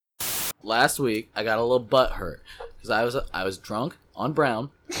last week I got a little butt hurt because I was drunk on brown.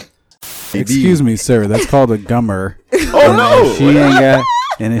 Excuse me, sir. That's called a gummer. Oh no!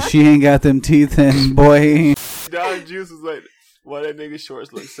 If she ain't got them teeth, then boy. Don Juice was like, why that nigga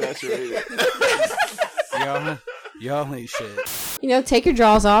shorts look saturated? Y'all ain't shit. You know, take your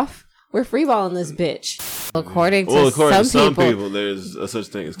drawers off. We're freeballing this bitch. According to some people, there's a such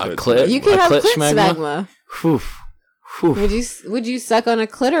thing as a clit. You can have clit clit smegma. Would you suck on a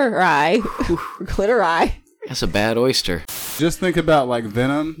clitori? Clitori. That's a bad oyster. Just think about like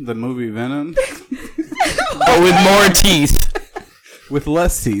Venom, the movie Venom. But with more teeth. With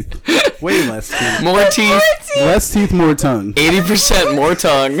less teeth. Way less teeth. More teeth. Less teeth, more tongue. 80% more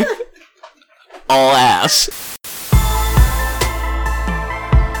tongue. All ass.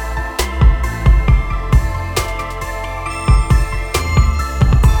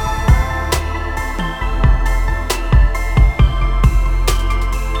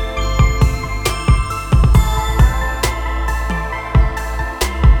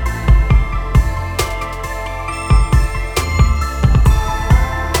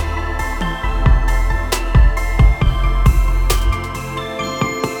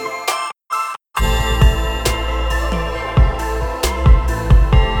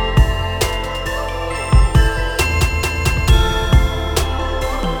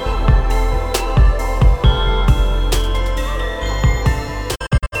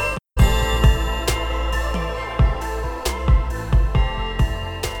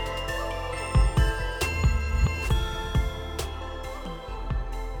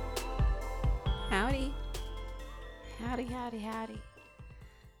 Howdy.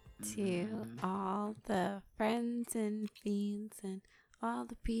 To all the friends and fiends and all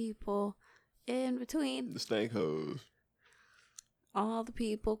the people in between. The stank hoes. All the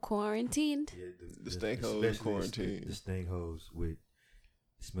people quarantined. Yeah, the stank hoes quarantined. The stank hoes with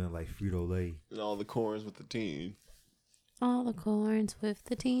smell like Frito-Lay. And all the corns with the teen. All the corns with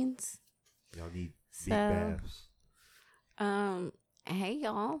the teens. Y'all need big baths. Hey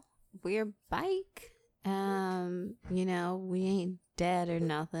y'all, we're bike. You know, we ain't dead or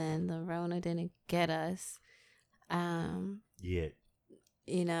nothing. The Rona didn't get us. Yet.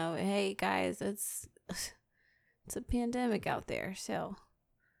 You know, hey guys, it's a pandemic out there, so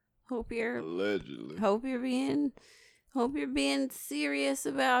hope you're being serious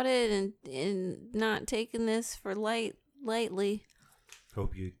about it and not taking this for lightly.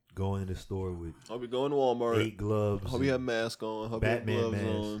 Hope you go in the store with hope you go in Walmart. 8 gloves. Hope you have mask on. Hope Batman you have gloves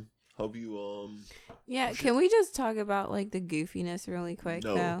mask. on. Hope you Yeah, can we just talk about like the goofiness really quick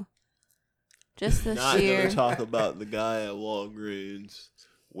though? Just the not sheer. gonna talk about the guy at Walgreens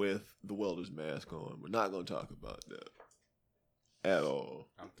with the welder's mask on. We're not gonna talk about that at all.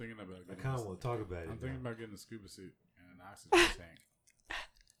 I'm thinking about. I kind of want to talk about it. I'm thinking about getting a scuba suit and an oxygen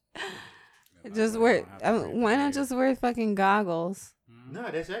tank. Just wear. Why not just wear fucking goggles?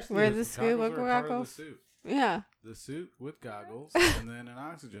 No, that's actually wear the scuba goggles. Yeah. The suit with goggles and then an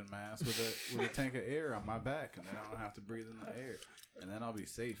oxygen mask with a tank of air on my back, and then I don't have to breathe in the air, and then I'll be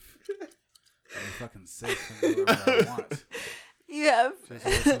safe. I'll be fucking safe and do whatever I want. Yeah. Just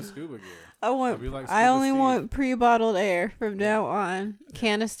wear some scuba gear. I only want pre-bottled air from now on.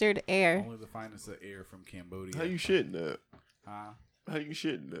 Canistered air. Only the finest of air from Cambodia. How you shitting that? Huh? How you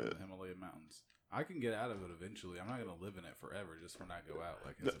shitting that? The Himalaya mountains. I can get out of it eventually. I'm not gonna live in it forever. Just when I go out,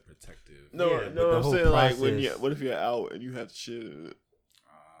 like as a protective. No, I'm saying process. like what if you're out and you have to shit in it?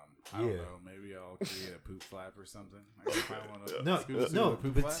 I don't know. Maybe I'll create a poop flap or something. I can find one No,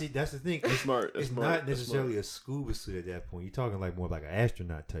 but see, that's the thing. It's smart. It's not necessarily a scuba suit at that point. You're talking like more like an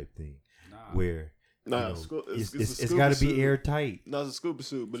astronaut type thing, where it's got to be airtight. No, it's a scuba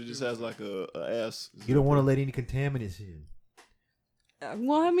suit, but it just has like a ass. You don't want to let any contaminants in.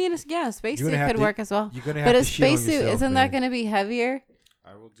 Well, I mean, spacesuit could work as well. You're gonna have but to a spacesuit, isn't that going to be heavier?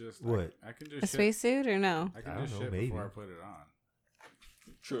 I will just what? I can just a spacesuit or no? I can just shit before I put it on.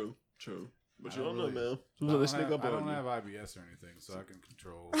 True. But you don't know, man. I don't have IBS or anything, so I can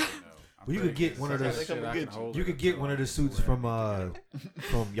control. Well, you could get one of those. You could get one of the suits from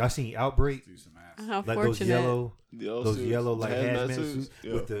y'all seen Outbreak? How like fortunate. those yellow like hazmat suits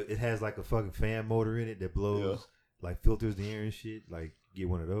with it has like a fucking fan motor in it that blows like filters the air and shit. Like get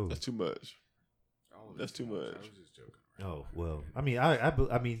one of those. That's too much. That's too much. I was just joking. Oh well, I mean,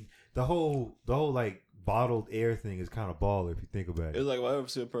 I mean the whole like bottled air thing is kind of baller if you think about it. It's like if I ever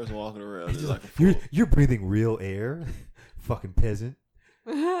see a person walking around, it's like you're breathing real air, fucking peasant.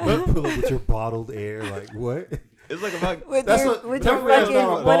 You pull up with your bottled air, like what? It's like if I With That's your, what- with tell your me that's fucking,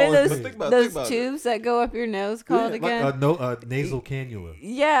 not a what are ball, those but think about those it. tubes that go up your nose called again? Like nasal cannula.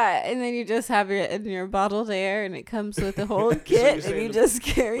 Yeah, and then you just have your bottled air, and it comes with the whole you're kit, and saying you the- just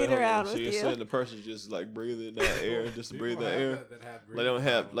carry Wait, it hold on. around So with you're you. saying the person's just like breathing that air, just to breathe People that have air. that have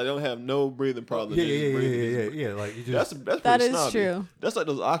They don't have no breathing problem. Yeah, They just breathing. yeah. Like you just. That's That pretty is snobby. true. That's like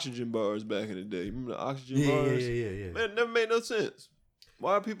those oxygen bars back in the day. Remember the oxygen Yeah. bars? Man, it never made no sense.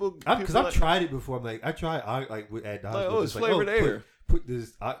 Why are people? Because people I've tried it before. I'm like, at doctors. Like, oh, it's just flavored air. Put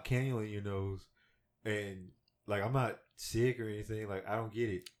this cannula in your nose, and like I'm not sick or anything. Like I don't get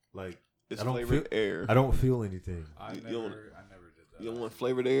it. Like It's I don't flavored feel, air. I don't feel anything. I You never don't- did that. You don't want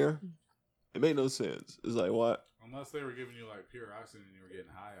flavored air? It made no sense. It's like what? Unless they were giving you like pure oxygen and you were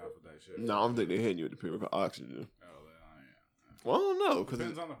getting high off of that shit. No, I don't think they hitting you with the pure oxygen. Oh, yeah. Well, I don't know because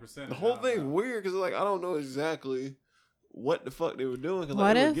Depends on the percentage. the whole I don't thing's know. weird. Because like I don't know exactly what the fuck they were doing. Because What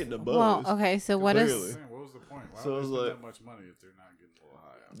like, they were if? getting a buzz. Well, okay, so what Clearly. is? What was the point? Why So would it's they spend like- that much money if they're not getting a little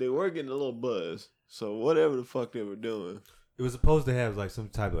high? They were getting a little buzz. So whatever the fuck they were doing, It was supposed to have like some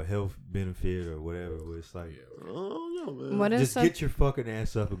type of health benefit or whatever. Where it's like, I don't know, man. What if just some- get your fucking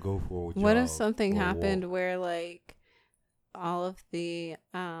ass up and go for a What if jog something or a happened walk. where like all of the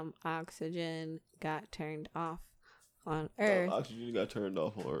oxygen got turned off on Earth? Oxygen got turned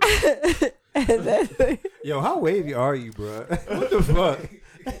off on Earth. And then, Yo, how wavy are you, bro? What the fuck?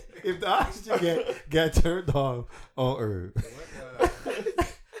 If the oxygen got turned off on Earth,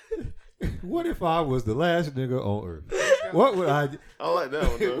 what if I was the last nigga on Earth? What would I? I like that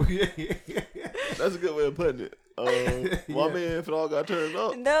one though. Yeah. That's a good way of putting it. Well, I mean, if it all got turned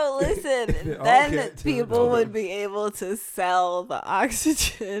off, no, listen. It all Then get turned people on. would be able to sell the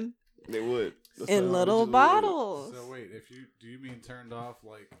oxygen they would. That's in how little oxygen would. bottles. So wait, do you mean turned off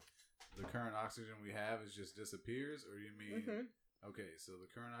like the current oxygen we have is just disappears, or do you mean okay? So the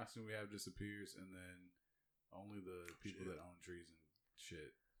current oxygen we have disappears, and then only the people that own trees and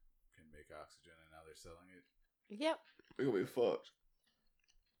shit can make oxygen, and now they're selling it. Yep. They're gonna be fucked.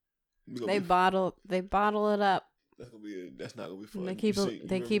 They bottle it up. That's not gonna be fun.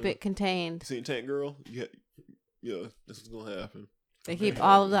 They keep it contained. You seen Tank Girl? Yeah, this is gonna happen. They keep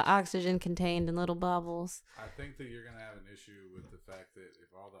all of the oxygen contained in little bubbles. I think that you're gonna have an issue with the fact that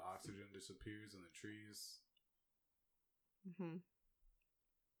if all the oxygen disappears in the trees, Mm-hmm.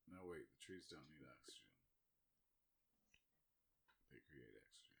 no wait, the trees don't need oxygen. They create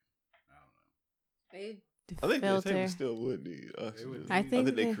oxygen. I don't know. I think filter. they still would need oxygen. would I need- think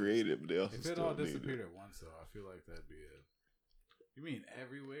they they- created it, but they also If it still all need disappeared it. at once, though, I feel like that'd be a. You mean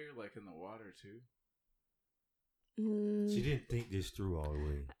everywhere, like in the water too? She didn't think this through all the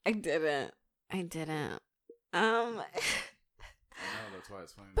way. I didn't. I know that's why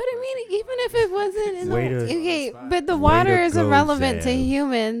it's funny. But I mean, even if it wasn't in Way to- the okay, but the Way water to is go, irrelevant to Sav.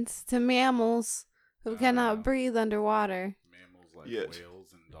 humans, to mammals who Uh, cannot breathe underwater. mammals like Yet.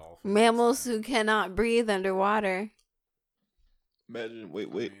 whales and dolphins. Mammals who cannot breathe underwater. Imagine, I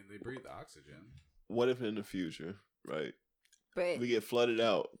wait. mean, they breathe oxygen. What if in the future, right? But We get flooded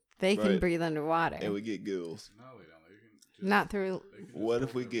out they can right. breathe underwater. and we get gills. No, they don't. They can just, Not through. they can just What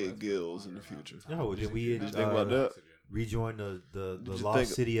if hold we their get breath for gills a in the longer amount future? of time. No, then Just we because in, they think about have that? oxygen. Rejoin the Just lost think-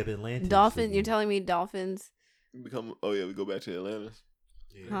 city of Atlantis. Dolphin, you're again. telling me dolphins? We go back to Atlantis.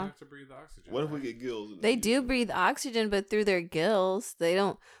 They Huh. have to breathe oxygen. What if we right? get gills? In the They do future? breathe oxygen, but through their gills. They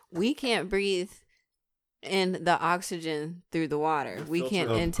don't. We can't breathe in the oxygen through the water. The We can't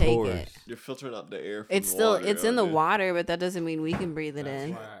filter- Of intake course. it. They're filtering out the air. From It's the still water, it's in the aren't they? water, but that doesn't mean we can breathe it That's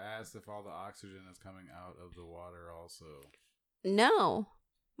in. why I asked if all the oxygen is coming out of the water also. No,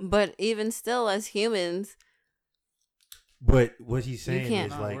 but even still, as humans, But what he's saying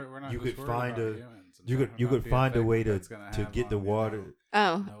can't- is No, like we're not you just could worried find about a humans. I'm you could talking you about could the find a effect way that's gonna to have get the on, water.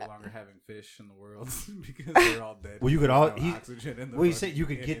 oh, no longer having fish in the world because they're all dead. Well, you could There's all no he. oxygen in the Well, he fucking- said you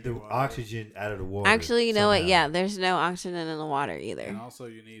could in get any the water. oxygen out of the water. actually, you know what? somehow. Yeah, there's no oxygen in the water either. And also,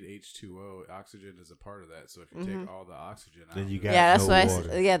 you need H2O. Oxygen is a part of that. So if you Mhm. take all the oxygen out, Then you of got it, Yeah, that's no why.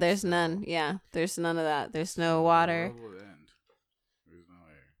 water. Yeah, there's none. Yeah, there's none of that. There's no the water. world would end. There's no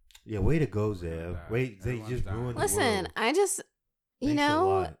air. Yeah, way to go, We're gonna Zav. die. Wait, they Everyone's just dying. ruined the Listen, world. I just, you Thanks a know,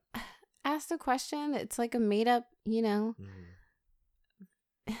 lot. asked a question. It's like a made up, you know.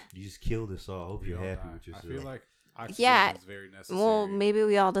 You just killed us all. Hope We you're all happy die. with I yourself. feel like oxygen Yeah, is very necessary. Well, maybe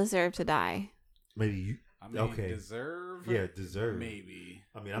we all deserve to die. Maybe you. I mean, okay. deserve. Yeah, deserve. Maybe.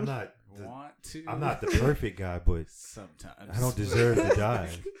 I mean, I'm not. Want to. I'm not the perfect guy, but Sometimes. I don't deserve to die.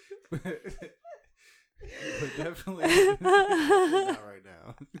 but definitely not right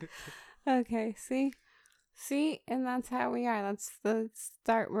now. Okay, see, and that's how we are. That's the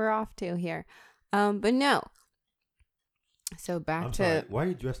start we're off to here. But no. So back I'm to sorry. Why are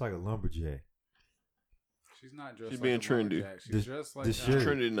you dressed like a lumberjack? She's not dressed She's like being a trendy. lumberjack. She's This- dressed like this She's shirt.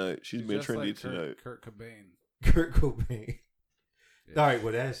 trendy tonight. She's being dressed trendy like tonight. Kurt Cobain. Kurt Cobain. Yeah. All right,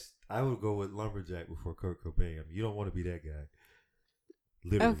 well I would go with lumberjack before Kurt Cobain. I mean, you don't want to be that guy.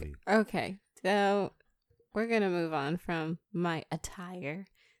 Literally. Okay. So we're gonna move on from my attire.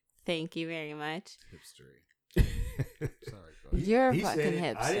 Thank you very much. Hipstery. Sorry, go ahead. You're a He fucking said it.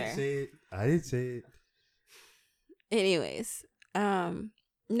 hipster. I didn't say it. Anyways,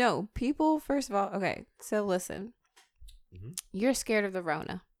 no, people, first of all, okay, so listen. Mhm. You're scared of the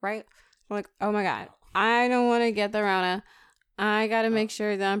Rona, right? Like, oh my God, I don't want to get the Rona. I got to make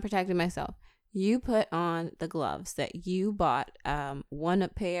sure that I'm protecting myself. You put on the gloves that you bought, one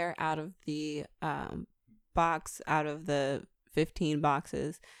pair out of the box, out of the 15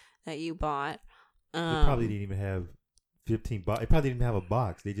 boxes that you bought. They probably didn't even have 15 box. They probably didn't even have a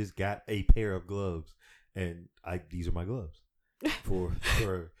box. They just got a pair of gloves, and these are my gloves for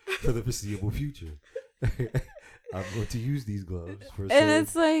the foreseeable future. I'm going to use these gloves for And certain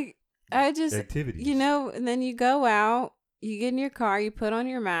it's like, I just, activities. you know, and then you go out, you get in your car, you put on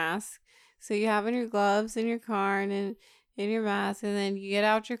your mask. So you have in your gloves in your car and in your mask, and then you get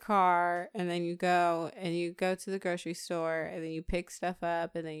out your car, and then you go to the grocery store, and then you pick stuff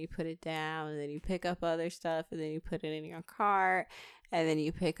up, and then you put it down, and then you pick up other stuff, and then you put it in your cart, and then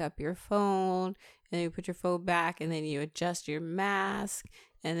you pick up your phone, and then you put your phone back, and then you adjust your mask,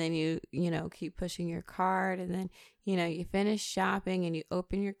 and then you keep pushing your cart, and then you finish shopping, and you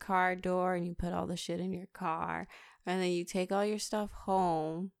open your car door, and you put all the shit in your car, and then you take all your stuff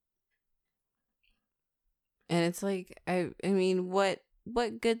home. And it's like, I mean, what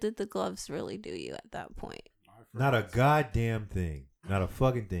good did the gloves really do you at that point? Not a goddamn thing. Not a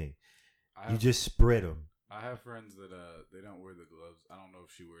fucking thing. I You just spread them. I have friends that they don't wear the gloves. I don't know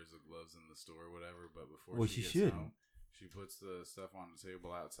if she wears the gloves in the store or whatever, but before Well, she she gets shouldn't. home, she puts the stuff on the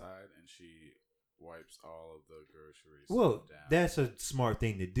table outside and she wipes all of the groceries Well, down. that's a smart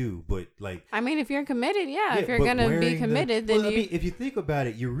thing to do, but like, I mean, if you're committed, yeah. If you're but gonna be wearing committed, the, then well, you. I mean, if you think about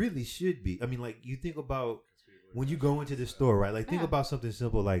it, you really should be. I mean, like, you think about when you go into the store, right? Like, think Yeah. about something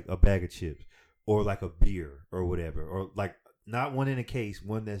simple like a bag of chips or like a beer or whatever, or like not one in a case,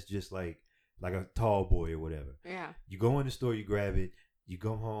 one that's just like a tall boy or whatever. Yeah. You go in the store, you grab it, you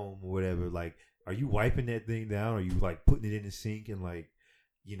go home or whatever. Like, are you wiping that thing down? Are you like putting it in the sink and like,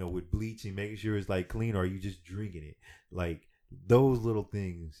 with bleach and making sure it's like clean? Or are you just drinking it? Like, those little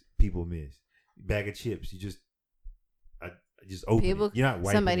things people miss. Bag of chips, you just open People, it. You're not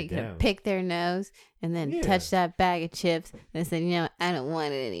wiping somebody it could down. pick their nose and then Yeah. touch that bag of chips and say, I don't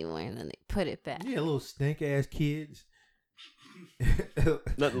want it anymore, and then they put it back. Yeah, little stink ass kids. Not the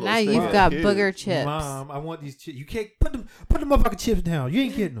Now little you've snake got ass booger kids. chips. Mom, I want these chips. You can't put the motherfucking chips down. You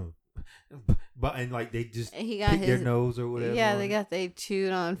ain't getting them. But and like they just He got pick their his nose or whatever. Yeah, on they it. got they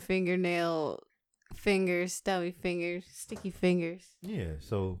chewed on fingernail fingers, stubby fingers, sticky fingers, Yeah,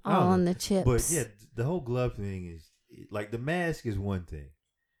 so I all don't on know. the chips. But yeah, the whole glove thing is like the mask is one thing,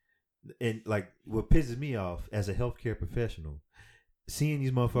 and like what pisses me off as a healthcare professional, seeing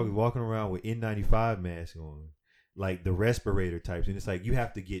these motherfuckers walking around with N95 masks on, like the respirator types, and it's like you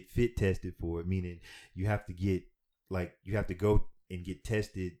have to get fit tested for it, meaning you have to go and get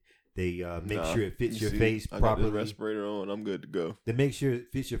tested. They make Nah, sure it fits you your see, face I got properly. this respirator on. I'm good to go. They make sure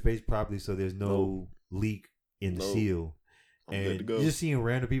it fits your face properly so there's no Nope. leak in the Nope. seal. I'm And good to go. you're just seeing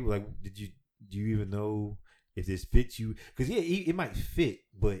random people like, do you even know if this fits you? Because yeah, it might fit,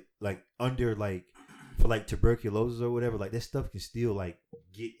 but like under like for like tuberculosis or whatever, like that stuff can still like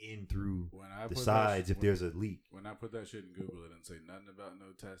get in through When I the put sides that, if there's a leak. when I put that shit in Google, it didn't say nothing about no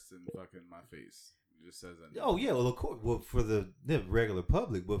testing fucking my face. It just says that. Oh yeah, well of course, well for the regular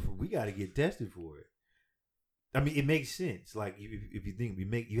public, but we got to get tested for it. I mean, it makes sense. Like if you think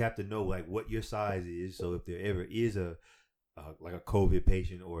you have to know like what your size is. So if there ever is a like a COVID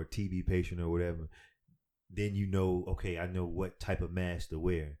patient or a TB patient or whatever, then okay, I know what type of mask to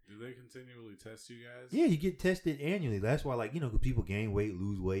wear. Do they continually test you guys? Yeah, you get tested annually. That's why, like, people gain weight,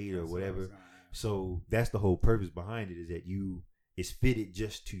 lose weight, or That's what I was whatever. gonna ask. So that's the whole purpose behind it, is that it's fitted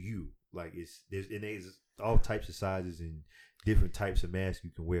just to you. Like there's all types of sizes and different types of masks you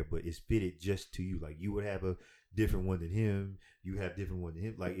can wear, but it's fitted just to you. Like you would have a different one than him. You have different one than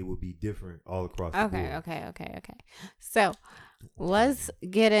him. Like it would be different all across the board. Okay. So let's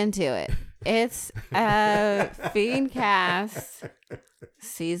get into it. It's Fiendcast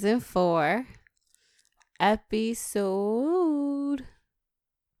season 4, episode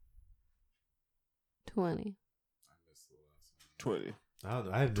 20. I missed the last one. 20. I don't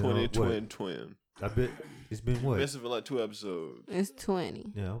know. I have 20, been twin. I bet it's been what? Missing for like 2 episodes. It's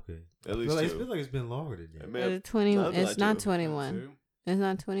 20. Yeah, okay. At I least feel like, 2. it feels like it's been longer than that. Man, It's 20. no, I feel It's like not two. 21. Two? It's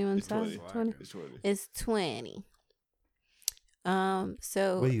not 21 It's 20. Savage. 20. It's 20. It's 20.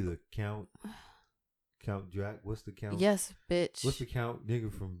 So What are you, the Count Jack? What's the count? yes, bitch. What's the count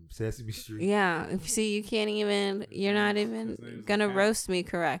nigga from Sesame Street? Yeah. If see, you can't even. You're not His even name's gonna Count. roast me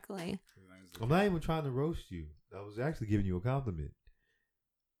correctly His name's the I'm not even trying to roast you. I was actually giving you a compliment.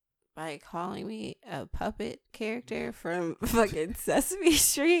 by calling me a puppet character from fucking Sesame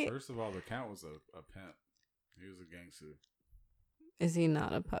Street. First of all, the Count was a pimp. He was a gangster. Is he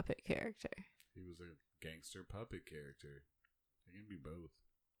not a puppet character? He was a gangster puppet character. It can be both.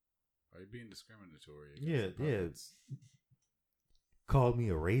 Are you being discriminatory? against the Yeah. puppets? Called me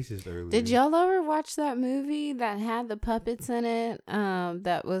a racist earlier. Did y'all ever watch that movie that had the puppets in it?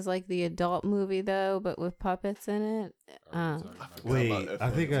 That was like the adult movie though, but with puppets in it. Are we talking about- Wait, About that I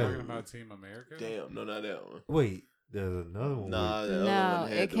think Are we I. talking about Team America? Damn, no, not that one. Wait, there's another one. Nah, that other No, one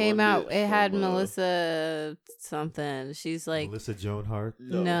had it the came one out. bitch It had from, Melissa something. She's with like, Melissa Joan Hart.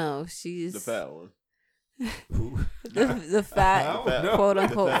 no, she's the fat one. Who? the fat I don't know. quote The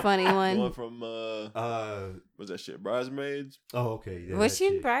unquote fat- funny The one. one from what's that shit? Bridesmaids. Oh, okay. Yeah, Was that she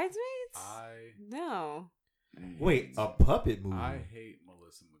in shit. Bridesmaids? No, Wait, a puppet movie. I hate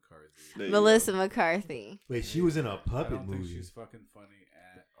Melissa McCarthy. There you Melissa go. McCarthy. Wait, she was in a I puppet don't think movie. she's fucking funny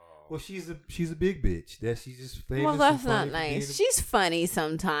at all. Well, she's a big bitch. That she's just famous. Well, and that's not funny for being nice. a- She's funny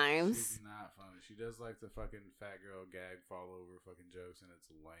sometimes. She's not funny. She does like the fucking fat girl gag fall over fucking jokes, and it's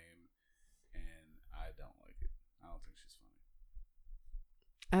lame. And I don't like it. I don't think she's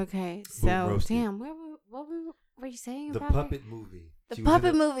funny. Okay, Boom, so roasted. damn, what were you saying the about her? puppet movie. The She was in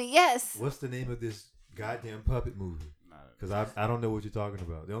puppet a- movie, yes. What's the name of this goddamn puppet movie? Not Because I don't know what you're talking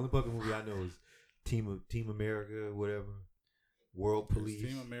about. The only puppet movie I know is Team America, whatever. World There's Police.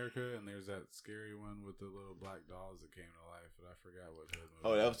 Team America, and there's that scary one with the little black dolls that came to life, but I forgot what hood movie.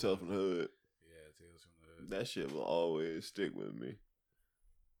 Oh, that was Tales from the Hood. Yeah, Tales from the Hood. That shit will always stick with me.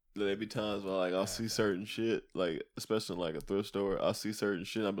 There be times where like I'll see certain shit, like especially in like a thrift store, I'll see certain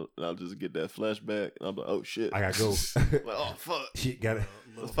shit, and I'll just get that flashback, and I'm like, oh shit, I gotta go. like, oh fuck, Shit, got it.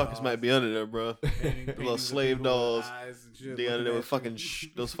 those fuckers might be under there, bro. Little slave dolls. They under there with fucking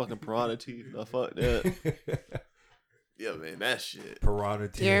those fucking piranha teeth. No, fuck that. Yeah, man, that shit. Piranha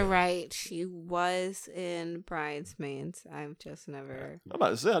teeth. You're right. She was in Bridesmaids. I've just never. I'm about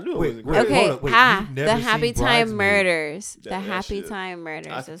to say I knew it Wait, wasn't wait, great. Okay, hold up, wait, you've never the seen Happy Time Bridesmaids? Murders. That- The that Happy shit. Time I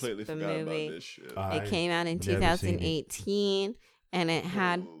Murders is completely the forgot movie. about this shit. It came out in never seen it. 2018, and it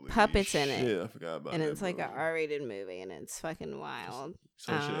had Holy puppets in it, shit, I forgot about and that it's like movie. an R-rated movie, and it's fucking wild.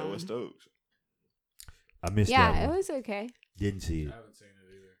 Some shit at West Oaks. I missed Yeah, that it one. was okay. Didn't see I it. haven't seen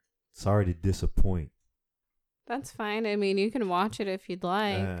it either. Sorry to disappoint. That's fine. I mean, you can watch it if you'd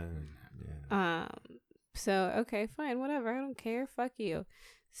like. Yeah. So okay, fine, whatever. I don't care. Fuck you.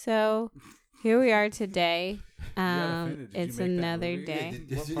 So here we are today. offended. Did you It's make that another movie? day.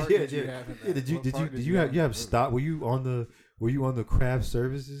 What part did you have in that? Did you What did you part did you have in you have that stop? movie? Were you on the craft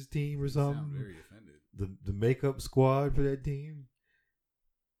services team or You sound something? very offended. The makeup squad for that team?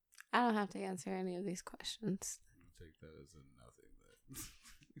 I don't have to answer any of these questions. I'll take that as a nothing.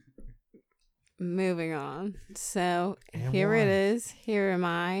 Moving on. So And here it why? is. Here am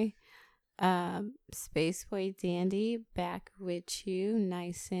I. Space Boy Dandy back with you,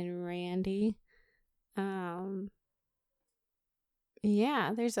 nice and randy.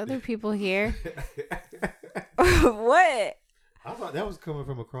 Yeah, there's other people here. What? I thought that was coming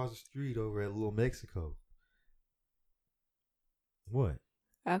from across the street over at Little Mexico. What?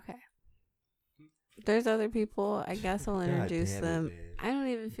 Okay. There's other people. I guess I'll God introduce damn it, them. man. I don't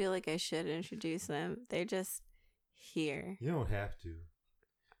even feel like I should introduce them. They're just here. You don't have to.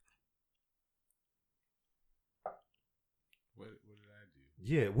 What did I do?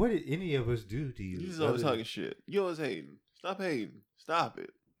 Yeah, what did any of us do to you? You just always other- talking shit. You always hating. Stop hating. Stop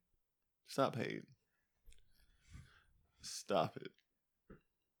it. Stop hating. Stop it.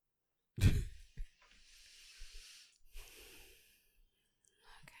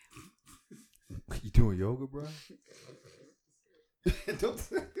 You doing yoga, bro? Don't.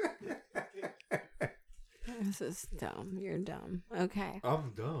 This is dumb. You're dumb. Okay.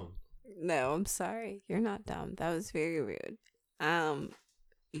 I'm dumb. No, I'm sorry. You're not dumb. That was very rude.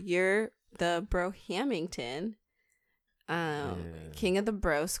 You're the Bro Hamilton, Yeah. king of the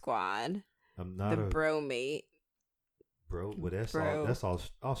Bro Squad, I'm not the a Bro Mate, bro. Well, that's Bro. all. That's all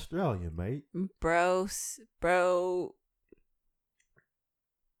Australian, mate. Bro.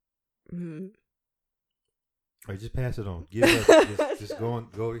 Mm, All right, just pass it on. Give up. just go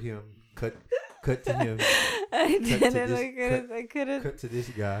to him. Cut to him. I to didn't. this- I couldn't. Cut to this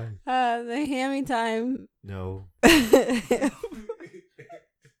guy. The hammy time. No.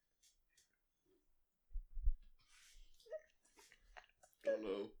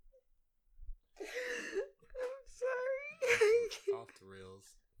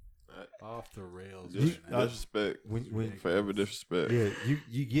 off the rails. You- right now. Disrespect. when Forever disrespect. yeah,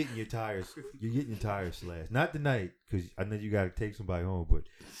 you getting your tires slashed. Not tonight, because I know you got to take somebody home, but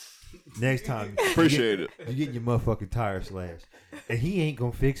next time, Appreciate it. you're getting your motherfucking tires slashed, and he ain't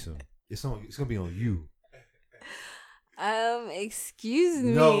gonna fix them. It's gonna be on you. Excuse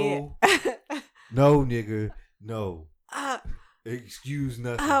me. No, nigga, no. Uh, Excuse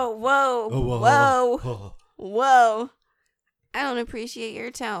nothing. oh, whoa, whoa, whoa. I don't appreciate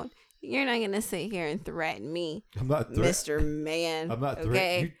your tone. You're not gonna sit here and threaten me, I'm not Mr. Man. I'm not okay.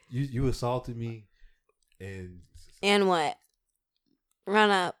 threatening. You assaulted me, and And what? Run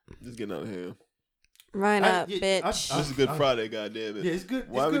up. Just getting out of here. Run up, bitch. This is Good Friday, goddamn it. Yeah, it's good.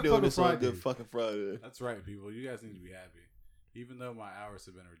 Why it's are we good doing this on Friday. Good fucking Friday? That's right, people. You guys need to be happy. Even though my hours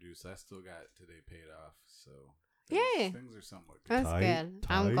have been reduced, I still got today paid off. So Yay. things are somewhat good. That's Tight, good.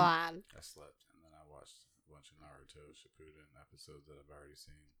 I'm tight. glad. I slept and then I watched a bunch of Naruto Shippuden episodes that I've already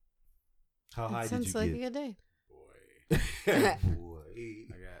seen. How high That did you sounds like a get? good day. Boy, Boy.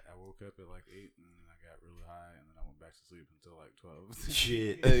 I woke up at like 8 and then I got really high and then I went back to sleep until like 12.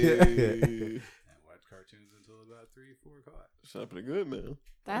 Shit. Hey, And watched cartoons until about 3-4 o'clock. sound pretty good, man.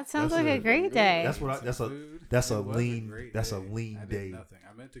 That sounds That's like a a- great day. That's what I- Some that's a- food. that's a It was lean- great that's a day. lean I did day. nothing.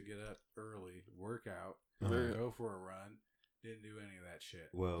 I meant to get up early, work out, Uh-huh. go for a run. Didn't do any of that shit.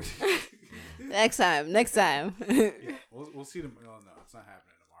 Well, Next time. Yeah, we'll see them. Oh no, it's not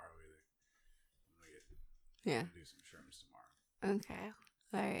happening tomorrow either. Yeah. I'm gonna do some shrooms tomorrow. Okay.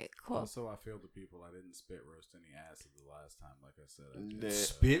 All right. Cool. Also, I failed the people. I didn't spit roast any acid the last time. Like I said, I did. Nah.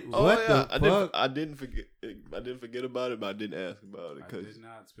 spit. Oh What yeah, the fuck? I didn't forget. I didn't forget about it, but I didn't ask about it I because did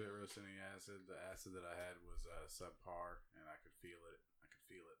not spit roast any acid. The acid that I had was subpar, and I could feel it. I could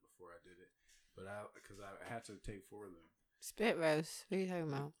feel it before I did it, but because I had to take 4 of them. Spit roast. What are you talking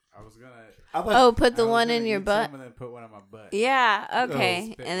about? I was gonna. Oh, put the I was one gonna in your eat butt. some and then put one on my butt. Yeah.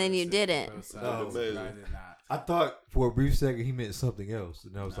 Okay. Spit And then you roast it didn't. both sides, Oh, but I amazing. did not. I thought for a brief second he meant something else,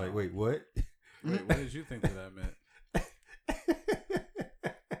 and I was like, No. "Wait, what?" Wait, what did you think that I meant?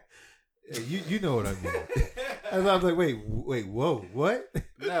 Hey, you know what I mean. And I was like, "Wait, whoa, what?"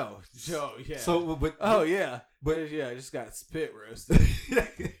 No, Joe. Yeah. So, but Oh yeah, but- yeah. I just got spit roasted.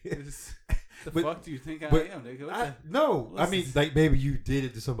 The But- fuck do you think I but am, nigga? What no, I mean, like maybe you did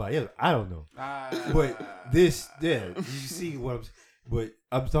it to somebody else. I don't know. the- But this, yeah, you see what I'm. But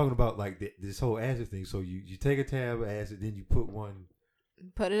I'm talking about like this whole acid thing. So you take a tab of acid, then you put one.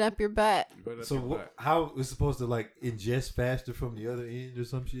 Put it up your butt. You put it up So your what, butt. how it's supposed to like ingest faster from the other end or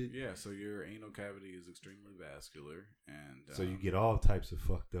some shit? Yeah, so your anal cavity is extremely vascular, and So you get all types of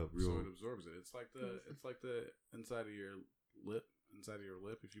fucked up. so Real. it absorbs it. It's like the inside of your lip. Inside of your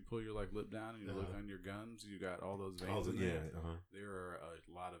lip, if you pull your like lip down and you look Uh-huh. on your gums, you got all those all veins the, in yeah. there. There are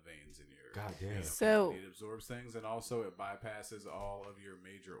a lot of veins in your God damn. anal So- cavity. It absorbs things, and also it bypasses all of your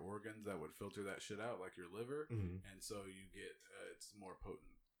major organs that would filter that shit out, like your liver, Mhm. and so you get it's more potent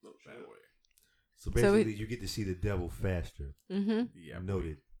that way. So So basically, you get to see the devil faster. Mm-hmm. Yeah,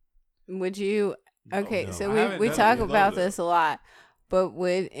 Noted. Would you? Okay. no. So I we haven't done talk it. about Love it. this a lot, but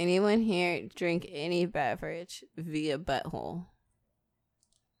would anyone here drink any beverage via butthole?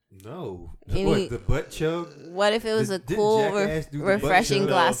 No. Any- What, the butt chug? What if it was a Didn't cool, Jackass do the butt refreshing chug?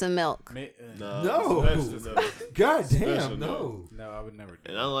 glass of milk? no, No. especially no. God damn, Especially no. No, I would never do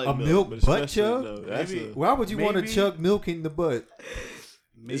And that. I like A milk but butt especially chug? no. That's Maybe- a, Why would you want to Maybe- chug milk in the butt?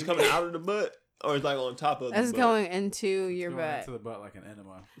 it's coming out of the butt, or it's like on top of That's the butt. going into your Going butt. into the butt like an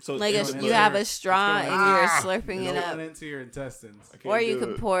enema. So Like it's going in you the have butt. a straw It's and going- you're Ah! slurping It's it up, going into your intestines. I can't or you do could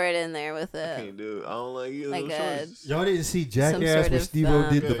it. pour it in there with I a. can't do it. I don't like either like of those a- choices. Y'all didn't see Some Jackass sort when of, Steve-O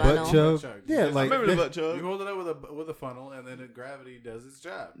did the funnel. butt chug? Butt chug. Yeah, You I just- like remember the that- butt chug. You hold it up with a funnel, and then the gravity does its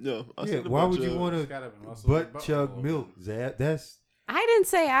job. No, I yeah, seen the why butt would you chug. want It's to gotta be muscle in your butt butt a chug little milk, bit. Zab? That's I didn't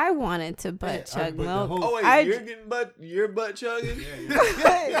say I wanted to butt Yeah, I- chug but the milk. whole- Oh wait, I- you're getting you're butt chugging,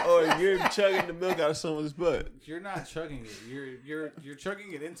 Yeah, or you're chugging the milk out of someone's butt. you're not chugging it. You're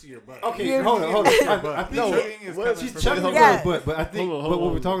chugging it into your butt. Okay, You're hold on, chugging hold it on. into your I butt. think No, Chugging is what- coming she's from chugging the- her Yeah. butt, but I think Hold on, but hold what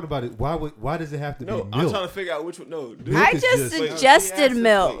we're on. talking about is why does it have to No, be I'm milk? trying to figure out which one. No, dude. Milk I is just just- Wait, suggested she asked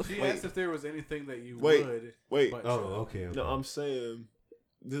milk. She Wait. asked if there was anything that you Wait. would. Wait. butt Oh, chug. okay. No, I'm saying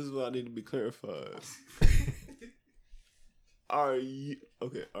this is what I need to be clarified. Are you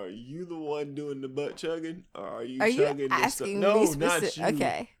okay? Are you the one doing the butt chugging, or are you Are you chugging the asking no, me not specific? you.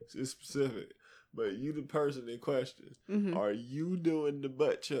 Okay. It's specific, but you the person in question. Mhm. Are you doing the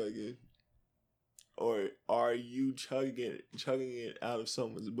butt chugging, or are you chugging it out of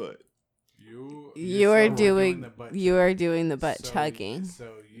someone's butt? You You are yourself doing the butt you chug. are doing the butt So- chugging.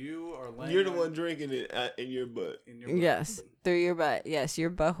 So you are laying You're the on- one drinking it in your butt. in your butt. Yes, through your butt. Yes, your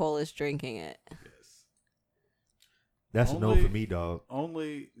butthole is drinking it. Yes. That's a no Only- for me, dog.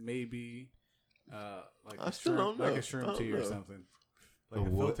 Only maybe Like I a still shroom, don't know. like a I shroom don't tea or know. something. A Like a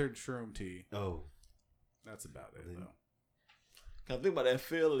what? filtered shroom tea. Oh, That's about it, Then- though. I think about that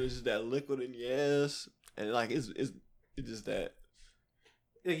feeling. It's just that liquid in your ass, and like it's just that.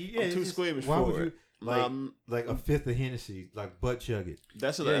 yeah, I'm it's too just- squeamish why would for you it. Like a fifth of Hennessy, like butt chug it.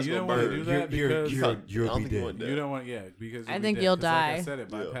 That's Yeah, that's you gonna don't wanna burn. do that because you'll I be don't think you dead. want that. You don't want, because I you'll be think dead, you'll 'cause like I die. said, it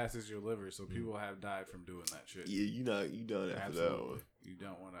Yeah. bypasses your liver, so people have died from doing that shit. Yeah, you done after that Absolutely. one. You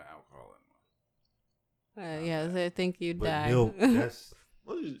don't want alcohol anymore. Yeah, so I think you'd But die. milk, that's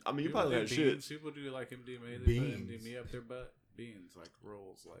Well, I mean, you People probably do got beans. shit. People do like MDMA. They put Beans. MDMA up their butt. Beans, like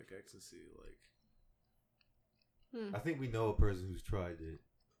rolls, like ecstasy, like. I think we know a person who's tried it.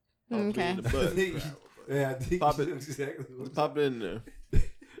 Okay. In the butt. Yeah, I think Pop you it. know exactly what. Pop it in there.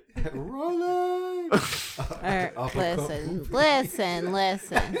 Rolling. Alright, listen.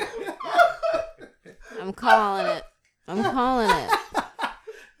 I'm calling it.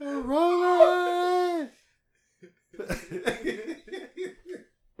 Rolling.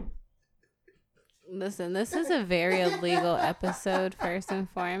 Listen, this is a very illegal episode, first and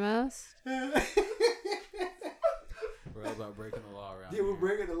foremost. We're all about breaking the law around Yeah, we're here.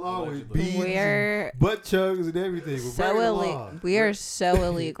 breaking the law with Allegedly. beans, We're and butt chugs, and everything. We're so breaking the law. illegal. We are so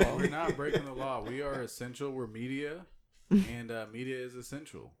illegal. We're not breaking the law. We are essential. We're media, and media is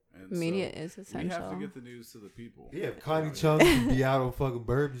essential. And Media so is we essential. have to get the news to the people. Yeah, if Connie Chung can be out on fucking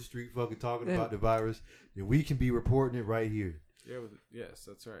Bourbon Street fucking talking about the virus, then we can be reporting it right here. Yeah, yes,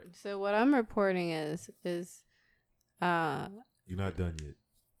 that's right. So what I'm reporting is You're not done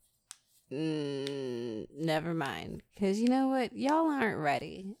yet. never mind, because you know what, y'all aren't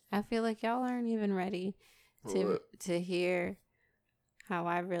ready. I feel like y'all aren't even ready to hear how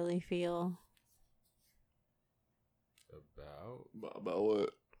I really feel. About what?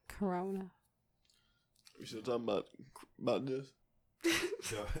 Corona. We still talking about this?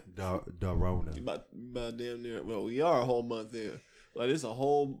 The Rona. About damn near. Well, we are a whole month in. Like it's a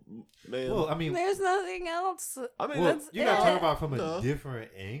whole man. Well, I mean, There's nothing else. I mean, well, that's you gotta talk about from a No. different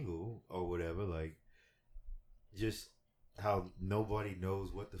angle or whatever. Like, just how nobody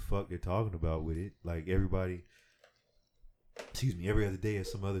knows what the fuck they're talking about with it. Like everybody, every other day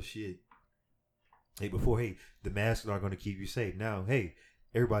is some other shit. Hey, the masks aren't going to keep you safe. Now, hey,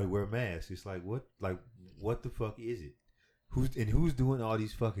 everybody wear masks. It's like what the fuck is it? Who's doing all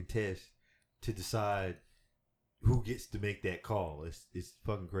these fucking tests to decide who gets to make that call? It's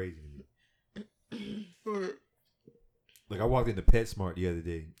fucking crazy to me. Like I walked into PetSmart the other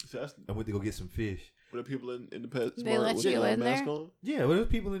day. I went to go get some fish. Were the people in the pet They let with you like in mask there? on? Yeah, well, there was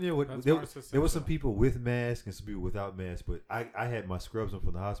people in there. That's There why it's was some essential. people with masks and some people without masks. But I had my scrubs on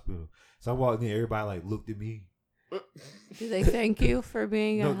from the hospital, so I walked in. Everybody like looked at me. Do they thank you for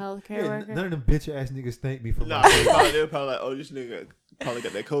being a healthcare worker? None of them bitch ass niggas thank me for Nah, my. they're probably like, oh, this nigga probably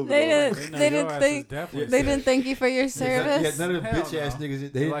got that COVID. They on. didn't. know They your didn't ass think. is definitely They sick. didn't thank you for your Yeah, service. none of them Hell bitch ass no.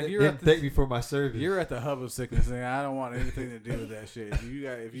 niggas. They Like, didn't, you're at the- thank me for my service. You're at the hub of sickness, and I don't want anything to do with that shit.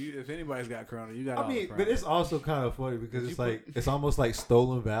 If anybody's got corona, you got. I all the mean, corona. but it's also kind of funny because Did it's you like it's almost like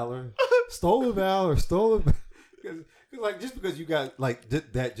stolen valor, stolen. Because like just because you got like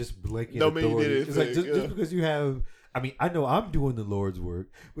that just blanket Don't mean you authority, did it's like anything, just yeah. because you have. I mean, I know I'm doing the Lord's work,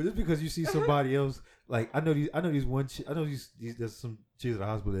 but just because you see somebody else, like I know these there's some chicks at the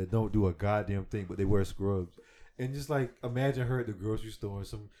hospital that don't do a goddamn thing, but they wear scrubs, and just like imagine her at the grocery store, and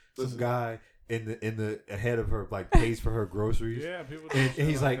some Listen. guy in the ahead of her like pays for her groceries. yeah, people. Do And shit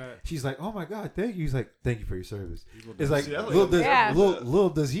he's like, that. she's like, oh my god, thank you. He's like, thank you for your service. People do It's like, See, that's little like- does Yeah. little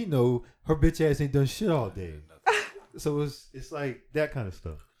does he know her bitch ass ain't done shit all day. So it's like that kind of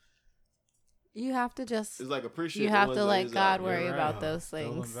stuff. You have to just. It's like appreciate. You the have ones to that let is God out. worry You're about right. those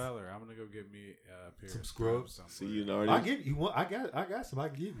Stolen things. valor. I'm gonna go get me a pair Some of scrubs. somewhere. See, you already. I give you one. I got some. I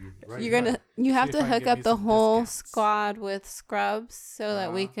can give you. Right You're now. gonna. You have if to I can hook get up me the some whole discounts. squad with scrubs so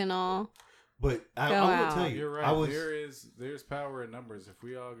that we Uh-huh. can all. But I Go will out. tell you, You're right. I was There's power in numbers. If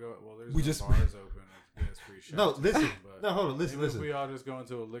we all go, well, there's We no just- bars open. It gets free shots. no. Listen, but no. Hold on. Listen. even if Listen. we all just go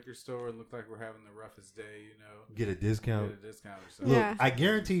into a liquor store and look like we're having the roughest day, Get a get discount. a discount or Look, something. Yeah. I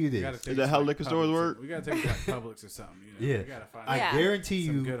guarantee you We gotta this. take Is that it to, how like, liquor stores Publix or- work? We gotta take it to like Publix or something. Yeah. We gotta find I Yeah. guarantee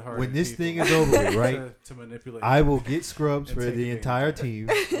some you, good-hearted when this people thing is over with, right? to manipulate. I will get scrubs And for take the advantage. entire team.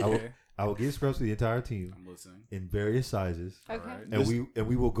 Okay, I will get scrubs for the entire team I'm listening. in various sizes. Okay. Alright. And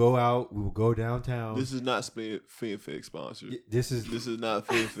we will go out. We will go downtown. This is not FinFix sponsored. This is This is not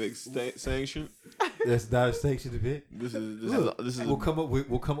FinFix sanctioned. that's not a sanctioned event. This is Look, this is we'll come up with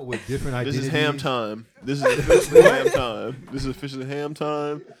different this identities. is ham time. This is officially ham time. This is officially ham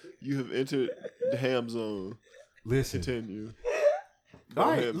time. You have entered the ham zone. Listen, Continue. all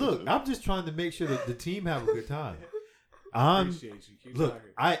right. ahead, Look, brother. I'm just trying to make sure that the team have a good time. I'm Appreciate you. Keep look.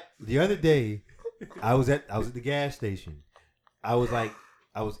 talking. The other day I was at the gas station. I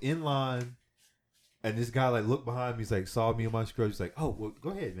was in line, and this guy like looked behind me. He's like saw me in my scrub. He's like, "Oh, well, go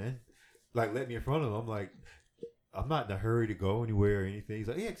ahead, man." Like let me in front of him. I'm like, I'm not in a hurry to go anywhere or anything. He's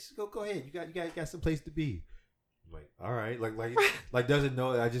like, "Yeah, just go ahead. You got some place to be." I'm like, all right, like doesn't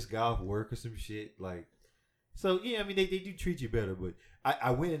know that I just got off work or some shit. Like, so yeah, I mean they do treat you better. But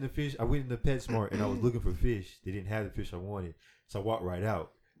I went in the PetSmart and I was looking for fish. They didn't have the fish I wanted, so I walked right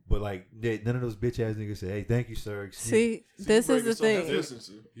out. But like none of those bitch ass niggas say, "Hey, thank you, sir." See, this is the thing.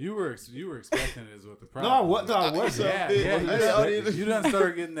 You were expecting it is what the No, problem. I wasn't. You done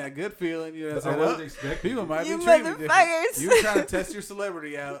started getting that good feeling. You done I said, wasn't expecting. people might You be treating you different. motherfuckers. You were trying to test your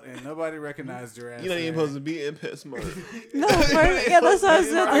celebrity out, and nobody recognized your ass. You ain't even there. supposed to be in PetSmart. No, yeah, that's what I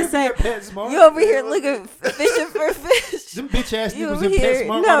was about to say. PetSmart. You over here looking fishing for fish. Them bitch ass You niggas over in here- PetSmart.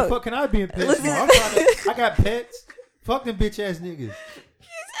 Why no. the fuck can I be in Look PetSmart? I got pets. Fuck them bitch ass niggas.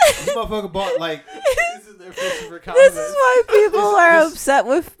 This motherfucker bought like This is their fishing for This comments. is why people are this- upset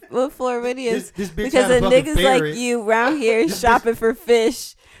with Floridians this bitch because had a of fucking niggas ferret. like you around here shopping for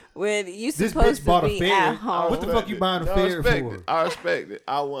fish when you This supposed bitch bought to a be ferret. at home. What the fuck you buying a No, I ferret respect for? it. I respect it.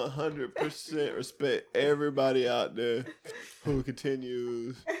 I 100% respect everybody out there who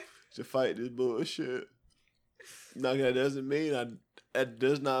continues to fight this bullshit. Now that doesn't mean that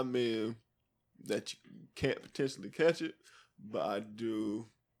does not mean that you can't potentially catch it, but I do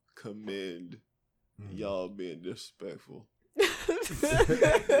commend y'all being disrespectful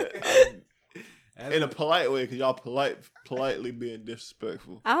in a polite way, because y'all politely being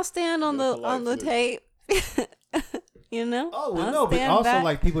disrespectful. I'll stand on Yeah, the tape. You know? Oh well, I'll no, but stand also back.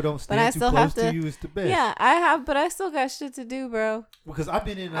 like people don't But I stand too still close have to to- you is the best. Yeah, I have, but I still got shit to do, bro. Because I've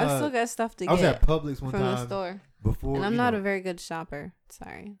been in. I still got stuff to I was get at Publix one from the time store, before, and I'm you not know, a very good shopper.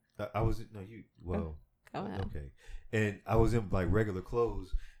 Sorry. I was no you. Well, Go ahead. okay, and I was in like regular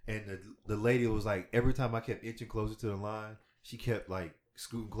clothes, and the lady was like, every time I kept inching closer to the line, she kept like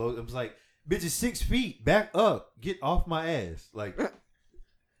scooting close. I was like, bitch, it's 6 feet. Back up. Get off my ass. Like,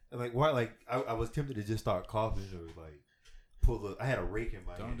 and like why? Like I was tempted to just start coughing or like pull the. I had a rake in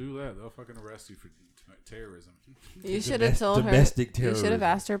my Don't hand. do that. They'll fucking arrest you for terrorism. You should have told her. domestic You should have terrorism.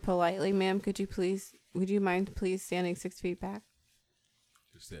 asked her politely, ma'am. Would you mind please standing 6 feet back?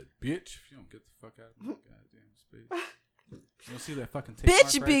 Just said, bitch, if you don't get the fuck out of my goddamn space. You don't see that fucking tape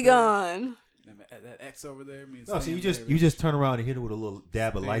Bitch, mark be right there? gone. That X over there means. No, so stand you there, just turn around and hit it with a little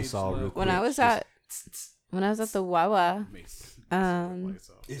dab of Stage Lysol real left. quick. When I was at the Wawa, Mace. Um,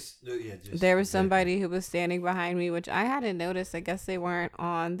 It's yeah, just there was somebody who was standing behind me, which I hadn't noticed. I guess they weren't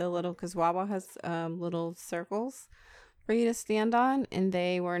on the little, because Wawa has little circles for you to stand on, and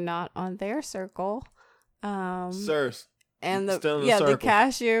they were not on their circle. Sirs, And stand in the the circle.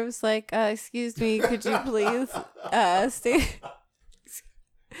 cashier was like, "Excuse me, could you please stand?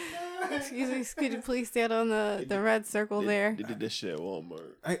 Excuse me, could you please stand on the red circle there?" They did this shit at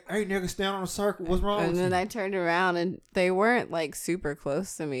Walmart. Hey, nigga, stand on a circle. What's wrong And with then you? I turned around, and they weren't like super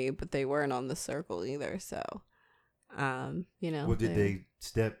close to me, but they weren't on the circle either. So, you know, Well, did they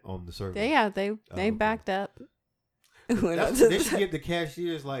step on the circle? They okay. backed up. Went up That's, to they the- should give the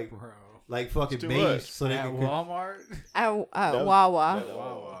cashiers like Bro. fucking It's too mace much. so they At can. Walmart? at Wawa.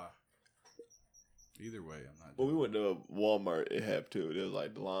 Wawa. Either way, I'm not. When we went to Walmart, it had too. There was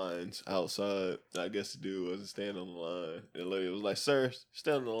like lines outside. I guess the dude wasn't standing on the line. And the lady was like, "Sir,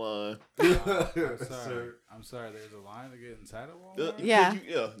 stand on the line." I'm sorry. There's a line to get inside of Walmart. Yeah.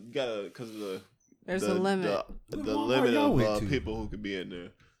 You gotta because of the There's the, a limit. The What Walmart limit y'all of went to? people who could be in there.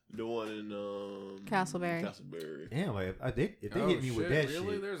 The one in Castleberry. Castleberry. Damn, like if they Oh, hit me with that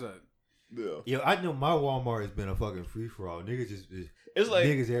really? shit. There's a. Yeah, Yeah, I know my Walmart has been a fucking free for all. Niggas just it's like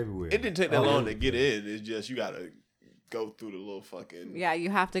niggas everywhere. it didn't take that All long over to the get place. in. It's just you gotta go through the little fucking. Yeah, you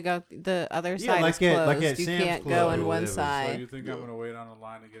have to go. The other Yeah, side like is closed. at You Sam's can't Club go or on one whatever. So side. you think Yeah. I'm gonna wait on a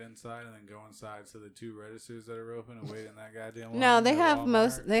line to get inside and then go inside to the 2 registers that are open and wait in that goddamn line? No, they at have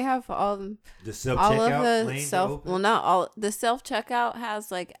Walmart? They have all The self of checkout the lanes self. open? Well, not all. The self checkout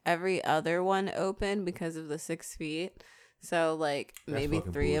has like every other one open because of the 6 feet. So like That's maybe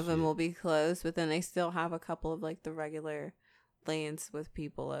fucking 3 of them bullshit. will be closed, but then they still have a couple of like the regular lanes with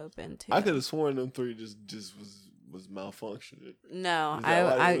people open too. I could have sworn them 3 just was malfunctioning. No, Is that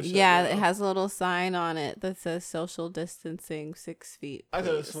why they I were shut yeah, down? it has a little sign on it that says social distancing 6 feet. I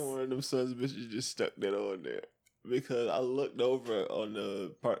could have please. sworn them sons of bitches just stuck that on there because I looked over on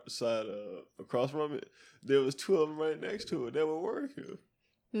the part side across from it. There was 2 of them right next to it that were working.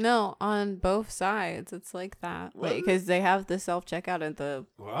 No, on both sides, it's like that. Was Like it? because they have the self checkout at the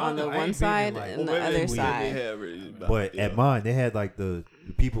Well, I on don't the know. I one ain't been in, side like- and the maybe other they side. had already, But yeah. at mine, they had like the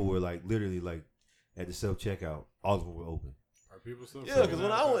people were like literally like at the self checkout. All of them were open. Are People still Yeah, because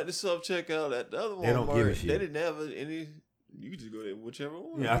when I went to self checkout at the other They don't give a Walmart, shit. they didn't have any. You could just go there whichever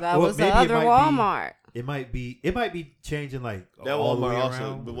one. Yeah, That well, was the maybe it other might be- Walmart. It might be changing like That all the way Walmart also,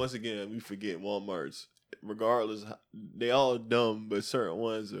 around. but once again, we forget Walmarts. Regardless, they all dumb, but certain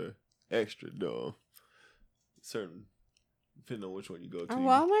ones are extra dumb. Certain, depending on which one you go to. Are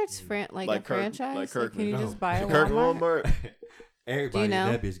Walmart's like a Like franchise? like Like, can you Kirkman. just buy a Kirkman Walmart? Walmart. Everybody know?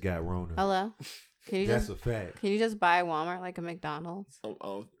 in that bitch got Rona. Hello? Can you That's just a fact. can you just buy a Walmart like a McDonald's?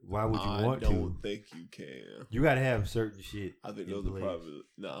 Why would you I want don't to? think you can. You got to have certain shit. I think in those are place. probably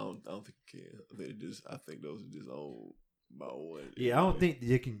no. I don't think you can. I think those are just owned by one. Yeah, I don't think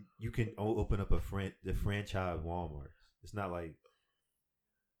you can open up the franchise Walmart. It's not like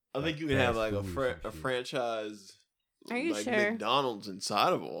I think you like can have fast like food or some a shit. franchise. Are you like sure? McDonald's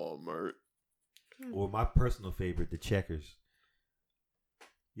inside of a Walmart. or my personal favorite, the Checkers.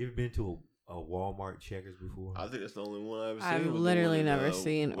 You ever been to a Walmart Checkers before? I think that's the only one I've ever seen. I've was the literally one in, never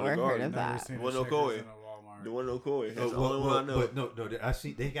seen Winter or heard Garden. of that. Seen One a in Checkers Ocoee. in a Walmart. The one in Ocoee. That's Oh, the only one I know. But no, I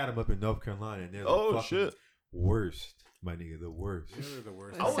see they got them up in North Carolina, and they're the Oh, fucking shit. worst, my nigga, the worst. Yeah, they're the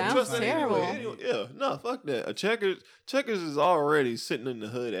worst. It I wouldn't sounds trust that terrible. anyway. Yeah, no, fuck that. A Checkers is already sitting in the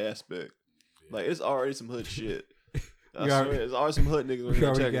hood aspect. Like it's already some hood shit. I We swear, already- there's already some hood niggas We working at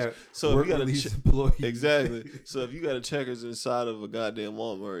already Checkers. got So work if you got release a employees. exactly. So if you got a Checkers inside of a goddamn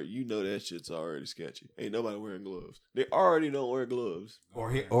Walmart, you know that shit's already sketchy. Ain't nobody wearing gloves. They already don't wear gloves.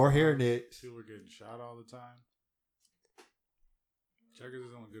 Or hairnets. People are getting shot all the time. Checkers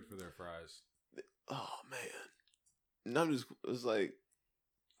is only good for their fries. Oh man. And I'm just it's like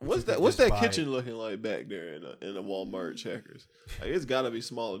You what's could that what's just that buy kitchen it. looking like back there in a Walmart Checkers? Like, it's gotta be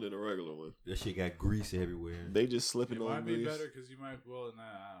smaller than a regular one. That shit got grease everywhere. They just slipping It on might be grease. better because you might, well, nah,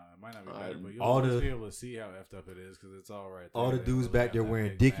 it might not be better, but you'll all always the- be able to see how effed up it is because it's all right. All there. the They dudes don't back have there that wearing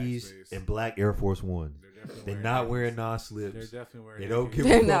big Dickies backspace. and black Air Force Ones. They're definitely They're wearing not Dickies. wearing They're non-slips. definitely wearing They don't Dickies. give a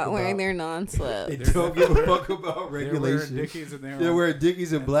They're fuck not wearing about- their They non-slip. don't give a fuck about They're wearing regulations. Dickies and They're wearing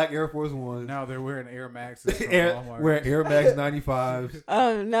Dickies and black Air Force Ones. No, they're wearing Air Maxes from Air, Walmart. wearing Air Max 95s.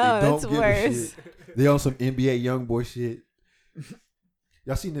 Oh no, They that's don't give a worse. shit. They on some NBA YoungBoy shit.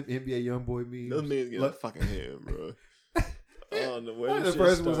 Y'all seen them NBA YoungBoy memes? Those men get Like- a fucking hand, bro. I don't know where One of this the shit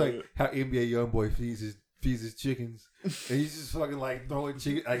first was started. like how NBA YoungBoy feeds his chickens, and he's just fucking like throwing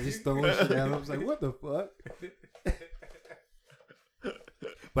chicken, like just throwing shit at them. I was like, what the fuck?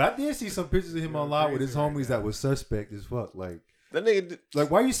 But I did see some pictures of him You're online with his crazy right homies now. that was suspect as fuck. Like That nigga did-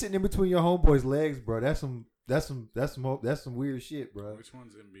 why you sitting in between your homeboy's legs, bro? That's some weird shit, bro. Which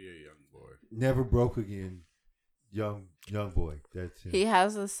one's NBA young boy? Never broke again, young boy. That's him. He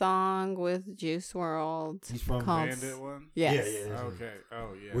has a song with Juice WRLD. He's from called- Bandit one? Yes. Yeah, yeah. That's him. Okay.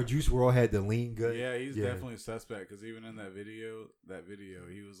 Oh yeah. Where Juice WRLD had the lean gut. Yeah, he's definitely suspect because even in that video,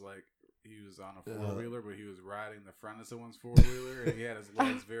 he was like, he was on a four-wheeler, but he was riding the front of someone's four-wheeler, and he had his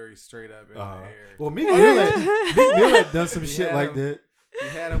legs very straight up in the air. Well, Meek Mill had done some He shit had like him- that. He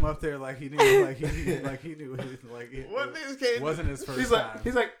had him up there like he knew, it What niggas can't wasn't his first He's time.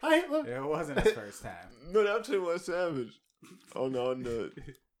 like, hey, look. It wasn't his first time. No, I'm telling you what Savage. On the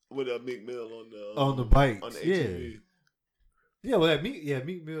with a Meek Mill On the bikes, on the yeah. ATV. Yeah, well,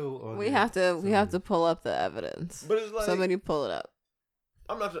 Meek Mill. On We there. have to pull up the evidence. But it's like Somebody pull it up.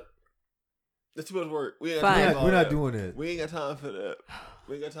 I'm not. That's too much work. We ain't Fine. got time for We're all not that. doing that. We ain't got time for that.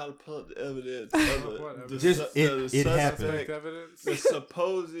 We ain't got time to pull up the evidence. What the, evidence? Just it suspect, happened. Suspect evidence? The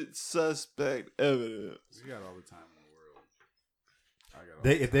supposed suspect evidence. You got all the time in the world. I got all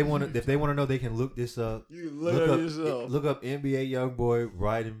They the if they want to know, they can look this up. You can look at up yourself. look up NBA YoungBoy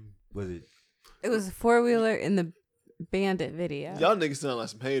riding. Was it? It was a 4-wheeler in the Bandit video. Y'all niggas sound like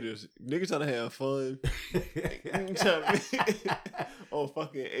some haters. Niggas trying to have fun. Trying to on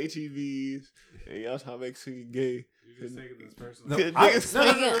fucking ATVs. And y'all trying to make shit gay. You're just taking this person. No,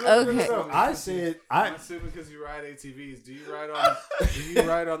 Niggas- I said I'm assuming because you ride ATVs. Do you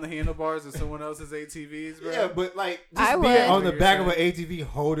ride on the handlebars of someone else's ATVs, bro? Yeah, but like I just being would. on the You're back of an saying- ATV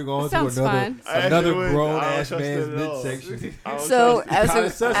holding on to sounds another fun. I another actually would. grown I don't ass trust man's it at all. midsection. I don't So trust it. as kinda a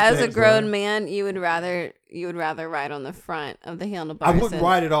suspect, grown bro. man, you would rather ride on the front of the handlebars. I wouldn't and-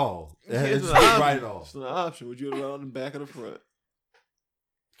 ride at all. It's Just an option. ride at all. It's an option. Would you ride on the back or the front?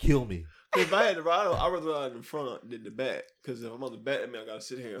 Kill me. If I had to ride, I'd rather ride in the front than the back. Because if I'm on the back, I mean, I gotta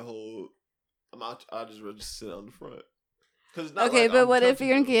sit here and hold. I just rather sit on the front. Cause it's not Okay, like but I'm what if touching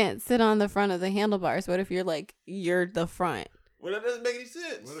you them. can't sit on the front of the handlebars? What if you're the front? Well, that doesn't make any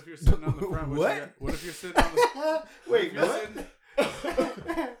sense. What if you're sitting on the front? What? What if you're sitting on the? Wait, you're what?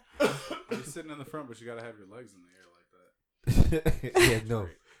 You're sitting in the front, but you gotta have your legs in the air like that. Yeah, no.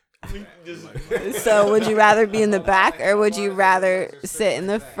 Just- So would you rather be in the back or would you rather sit in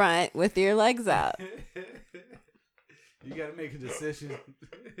the front with your legs out? You You gotta make a decision.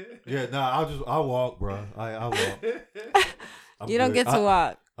 Yeah, nah, I'll walk, bro. I'll walk. I'm You don't good. get to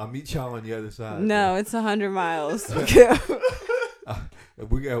walk. I'll meet y'all on the other side. No, it's 100 miles.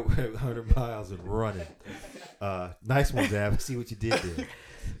 We got 100 miles and running. Nice one, Dab. See what you did there.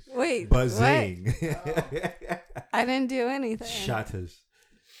 Wait, Buzzing. what? I didn't do anything. Shotters.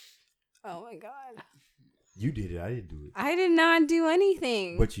 Oh my god. You did it. I didn't do it. I did not do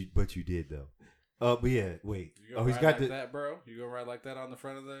anything. But you did though. But yeah, wait. You gonna He's ride got like the. that, bro? You gonna ride like that on the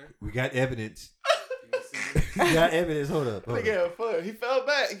front of there? We got evidence. You gonna see it? We got evidence. Hold up. Hold Nigga up. had fun. He fell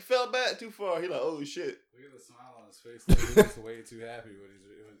back. He fell back too far. He like, oh shit. Look at the smile on his face. Like he looks way too happy when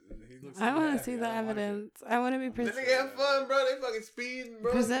he looks. I too want to happy. see the I don't like it. evidence. I want to be That present. nigga had fun, bro. They fucking speeding,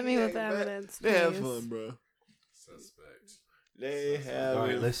 bro. Present me He with the hanging back. evidence, They have please. fun, bro. Suspect. They have All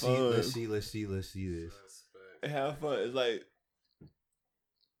right, fun. let's see this. Suspect. They have fun. It's like,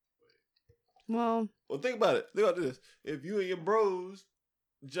 Well, well, think about it. Think about this. If you and your bros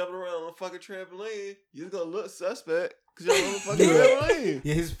jumping around on a fucking trampoline, you're gonna look suspect because y'all on a fucking trampoline.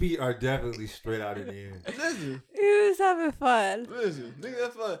 Yeah, his feet are definitely straight out in the air. Listen, he was having fun. nigga,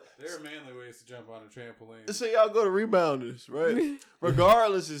 that's fun. There are manly ways to jump on a trampoline. Let's say y'all go to rebounders, right?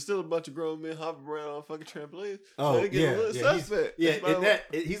 Regardless, it's still a bunch of grown men hopping around on fucking trampolines. Oh, so they get yeah, a little yeah, he's- suspect. Yeah, That's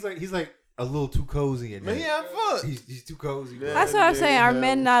and my- he's like a little too cozy in man, he there. have fun. He's too cozy. Bro. Yeah. That's what I'm saying. Are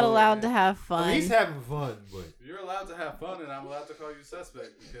men not allowed to have I fun? mean, he's having fun, but You're allowed to have fun, and I'm allowed to call you suspect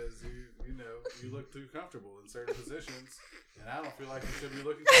because you look too comfortable in certain positions, and I don't feel like you should be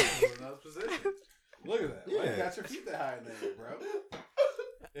looking comfortable in those positions. Look at that. Why you Yeah. got your feet that high in there, bro?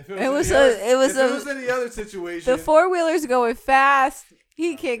 If It was any other situation, the four wheeler's going fast.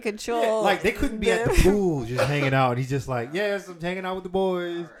 He can't control. like they couldn't be at the pool just hanging out. And he's just like, yes, I'm hanging out with the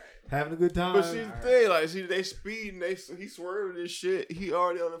boys, having a good time. But see the thing, like, they speeding, he swerving this shit. He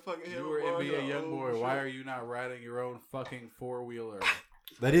already on the fucking hill. you were NBA young boy. Why are you not riding your own fucking 4-wheeler?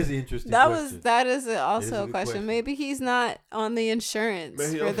 That is an interesting. that question. that is It is also a a good question. question. Maybe he's not on the insurance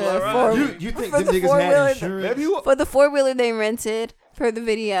Maybe for he'll the fly around. four. You think for them the niggas four-wheeler- had insurance? Maybe you, For the 4-wheeler they rented for the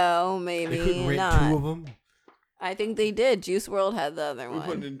video, They maybe couldn't rent not. 2 of them. I think they did. Juice World had the other we one.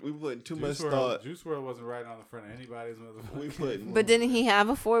 putting too much Juice WRLD, thought. Juice WRLD wasn't riding on the front of anybody's motherfucking. We putting- But didn't he have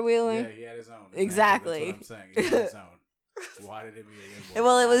a 4-wheeler? Yeah, he had his own. Exactly. That's what I'm saying. He had his own. Why did it be a young boy?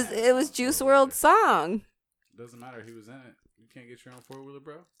 Well, it was Juice World's song. Doesn't matter. He was in it. You can't get your own 4-wheeler,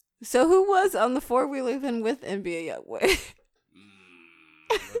 bro. So who was on the 4-wheeler then with NBA Youngboy?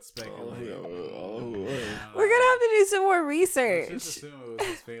 Let's speculate. We're gonna have to do some more Let's just research. assume it was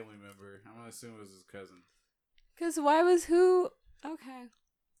his family member. I'm gonna assume it was his cousin. Cause why was who? Okay.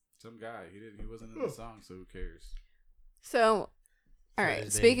 Some guy. He wasn't in the song, so who cares? So, all Say right.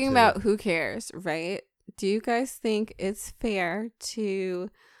 his name, Speaking too. about who cares, right? Do you guys think it's fair to,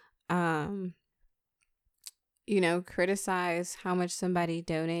 criticize how much somebody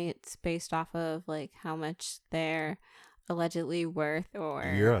donates based off of like how much they're allegedly worth or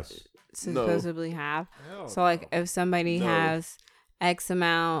Yes. supposedly have? Hell So like no. if somebody No. has X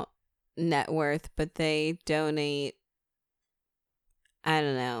amount net worth, but they donate, I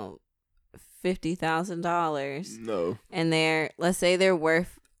don't know, $50,000, No. and let's say they're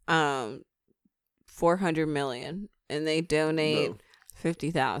worth 400 million, and they donate No.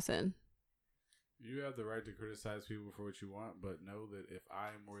 50,000. You have the right to criticize people for what you want, but know that if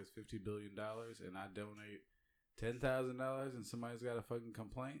I'm worth $50 billion and I donate $10,000 and somebody's got a fucking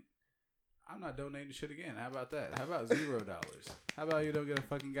complaint, I'm not donating shit again. How about that? How about $0? How about you don't get a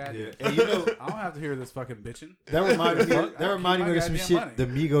fucking goddamn? Yeah. And you know, I don't have to hear this fucking bitching. that reminded me. Fuck, That I reminded keep me my of some goddamn shit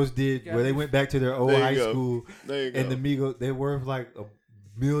money. the Migos did, Yeah, where they you- went back to their old There you high go. school, There you go. and the Migos they worth like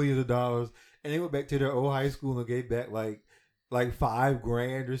millions of dollars, and they went back to their old high school and gave back like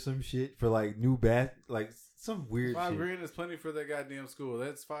 $5,000 or some shit for like new like some weird shit. $5,000 is plenty for their goddamn school.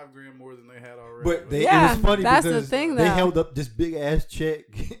 That's $5,000 more than they had already. But it Yeah, was funny that's the because thing, they though. held up this big ass check.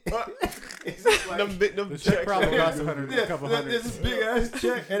 It's just like- them the check checks probably are- cost a couple hundred. This big ass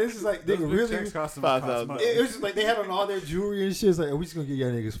check, and it's just like Those nigga, big really. checks cost them $5,000. money. It was just like they had on all their jewelry and shit. It's like, are we just gonna give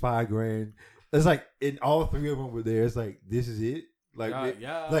y'all niggas $5,000? It's like, and all 3 of them were there. It's like, this is it. Like,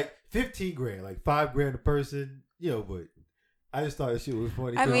 Yeah. like $15,000, like $5,000 a person. But I just thought that shit was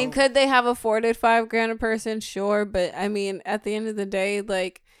funny. I mean, could they have afforded $5,000 a person? Sure, but I mean, at the end of the day,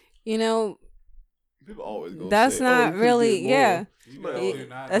 like, People always gonna that's say, not you could really, get more. yeah. You Somebody know, else- do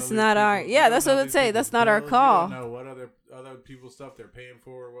not That's know not these our- people- yeah, you that's don't what know I'd these say. people's That's not our bills. call. You don't know what other people's stuff they're paying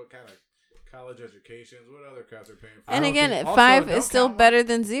for, what kind of college educations, what other crap they're paying for. And don't again, think- Also, 5 don't is still count my- better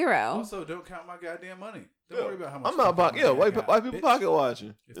than 0. Also, don't count my goddamn money. Don't Yeah. worry about how much. I'm not fucking pocket. Yeah, money I white got, people bitch. pocket watching.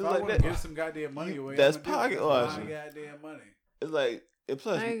 If It's I like want to that. give some goddamn money away, That's I'm gonna do it pocket with watching. my goddamn money. It's like, and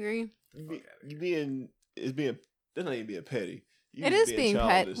plus, I agree. you being That's not even being petty. You It just is being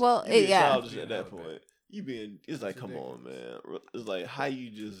childish. well, You being yeah. childish Yeah, at that hella petty. point. You being, it's like, It's come on, ridiculous. man. It's like, how you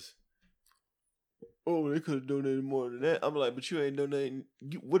just, oh, they could have donated more than that. I'm like, but you ain't donating.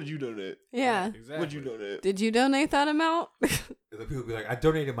 What did you donate? Yeah. Exactly. What did you donate? Did you donate that amount? The people be like, I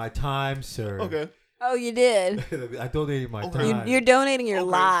donated my time, sir. Okay. Oh, you did. I donated my Okay. time. You're donating your Okay.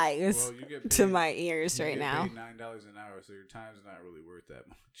 lives Well, you get to paid- my ears you right get now. paid $9 an hour, so your time's not really worth that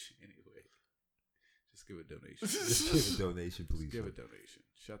much anyway. Just give a donation. Just give a donation, please. Just give a donation.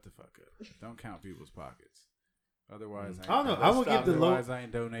 Shut the fuck up. Don't count people's pockets. Otherwise, I don't know. I would give the low. Otherwise, I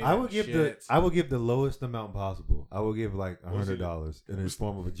ain't donating. I would give shit. I would give the lowest amount possible. I would give like $100 in the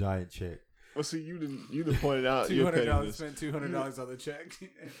form of a giant check. Well, see, you didn't point out your $200. pettiness. Spend $200 on the check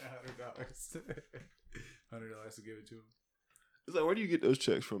and $100. $100 to give it to him. It's like, where do you get those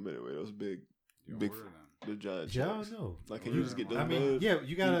checks from anyway? Those big, You don't big, order them. the giant Yeah, I checks. don't know. Like, can you just get those? I mean, mailed? yeah,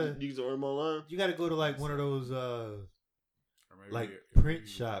 you gotta You just order them online. you gotta go to like one of those Or maybe like if print you-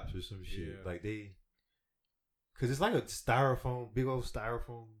 shops or some shit. Yeah. Like they, cause it's like a styrofoam, big old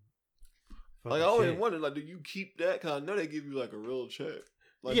styrofoam. Like, I fucking always check. wondered, like, do you keep that? Cause I know they give you like a real check.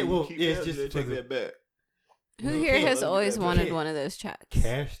 Like, Yeah, do you well, keep yeah, that, it's or do just they for take the- that back. Who You here can't has let me always get that wanted check. one of those checks?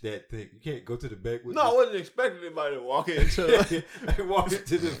 Cash that thing. You can't go to the bank with. No, I wasn't expecting anybody to walk into. I walk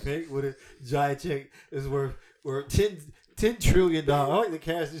into the bank with a giant check. It's worth $10 trillion. I like to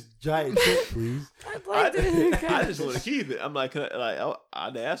cash this giant check, please. I'd like to. I just want to keep it. I'm like, can I, like,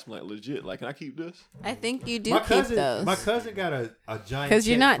 I'd ask him like, legit, like, can I keep this? I think you do My keep cousin, those. my cousin got a giant. Because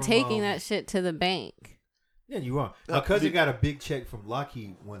you're check not from, taking that shit to the bank. Yeah, you are. My cousin got a big check from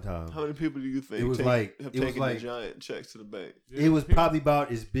Lockheed one time. How many people do you think It was have like- it was taken like- the giant checks to the bank? Yeah, It was people- probably about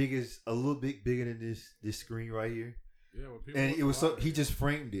as big as a little bit bigger than this screen right here. Yeah, when people And look it was so alive, he just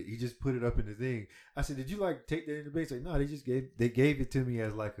framed it. He just put it up in the thing. I said, "Did you like take that in the bank?" He's like, "No, they gave it to me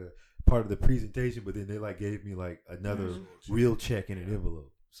as like a part of the presentation, but then they like gave me like another Actual check. real check in an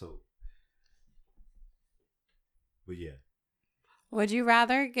envelope." So, but yeah, Would you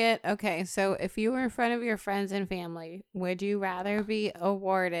rather get, okay, so if you were in front of your friends and family, would you rather be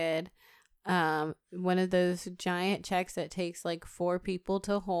awarded one of those giant checks that takes like 4 people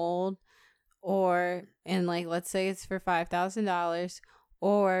to hold, or, and like, let's say it's for $5,000,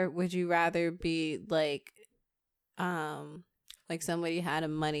 or would you rather be like somebody had a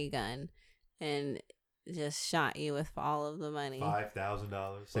money gun and just shot you with all of the money?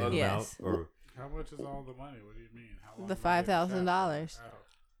 $5,000 same amount, Yes. or How much is all the money? What do you mean? How long The do they have to $5,000. shop?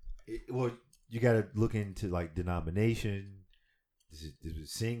 well, you got to look into like denomination. Is it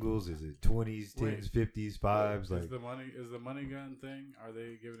singles? Is it 20s, 10s, 50s, 5s? Is Like the money gun thing? Are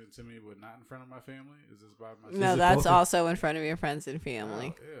they giving it to me, but not in front of my family? Is this by myself? No, it that's both of- also in front of your friends and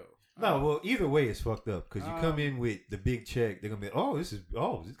family. Oh, ew. no, Oh. well, either way, it's fucked up because you come Um, in with the big check. They're gonna be,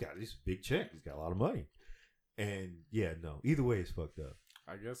 this guy, this big check. He's got a lot of money, and yeah, no, either way, it's fucked up.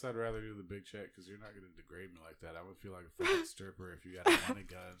 I guess I'd rather do the big check because you're not going to degrade me like that. I would feel like a fucking stripper if you got a money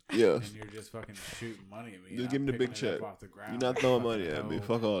gun Yeah. and you're just fucking shooting money at me. Just and give I'm me the big picking it up check. off the ground You're not like throwing fucking money at me. dope,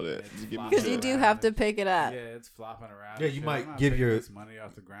 Fuck all that. and it's Just give me flopping Because you do have to around. pick it up. Yeah, it's flopping around. Yeah, and you shit. might I'm not give picking your- this money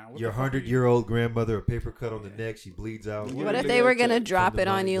off the ground. What Your the fuck are you- 100-year-old grandmother a paper cut on the Yeah. neck. She bleeds out. What What if if they they were got gonna checked drop from the it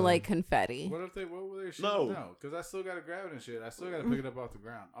on money you gun? like confetti? What were they shooting? No. No, because I still got to grab it and shit. I still got to pick it up off the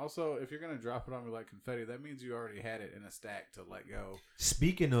ground. Also, if you're gonna drop it on me like confetti, that means you already had it in a stack to let go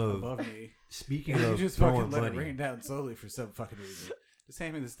Speaking of above me. speaking And you of just throwing fucking let it money, rain down slowly for some fucking reason. Just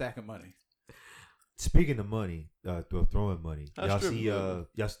hand me the stack of money. speaking of money, throwing money. How's Y'all stripping see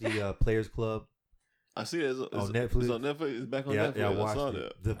going? Players Club I see it. It's on Netflix. It's on Netflix. It's back on yeah, Netflix. yeah, I I saw watched that.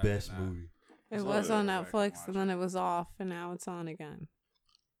 it. The I did best not. movie. It Saw was that. on Go back and Netflix watch and then it was off and now it's on again.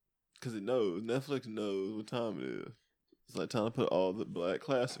 Because it knows. Netflix knows what time it is. It's like time to put all the black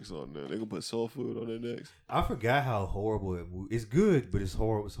classics on there. They're going to put Soul Food on there next. I forgot how horrible it movie. It's good, but it's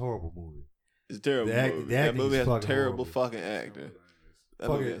horrible. It's a horrible movie. It's a terrible The act- movie. the That acting movie is has fucking terrible horrible. fucking acting. That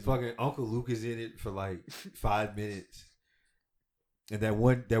movie Fucking, has- fucking Uncle Luke is in it for like 5 minutes, and that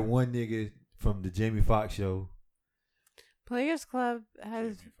one nigga from the Jamie Foxx show. Players Club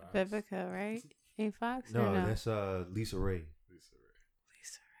has Jamie Foxx. Vivica, right? A Fox? No, or no? that's Lisa Ray.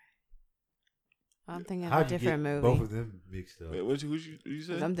 I'm thinking of How'd a you different get movie. both of them mixed up? Wait, who'd you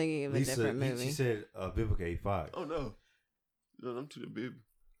say? I'm thinking of a Lisa, different movie. she said Vivica A. Fox. Oh, no. No, I'm too big.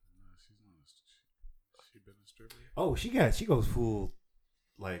 No, she's not. She been a stripper. Oh, she goes full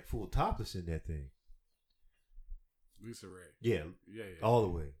topless in that thing. Lisa Ray. Yeah, Yeah. all the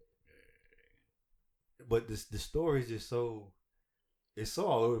way. But the story is just so, it's so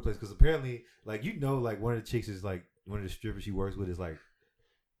all over the place because apparently, like, like one of the chicks is like one of the strippers she works with is like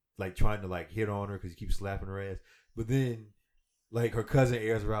trying to like hit on her because he keeps slapping her ass. But then like her cousin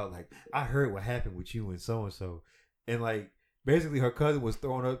airs her out like, I heard what happened with you and so, and like basically her cousin was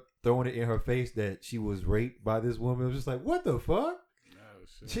throwing it in her face that she was raped by this woman. It was just like, what the fuck?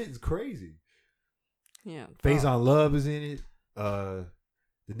 Oh, Shit is crazy. Yeah. Face on Love is in it. The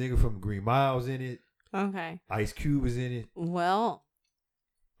nigga from Green Mile's in it. Okay. Ice Cube is in it. Well,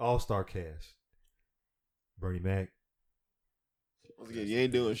 All-star cast. Bernie Mac. Once again, you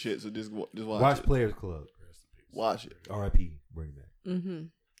ain't doing shit, so just watch Watch it. Players Club. Watch it. R.I.P. Bernie Mac. mm-hmm.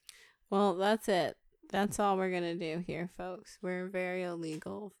 Well, that's it. That's all we're gonna do here, folks. We're very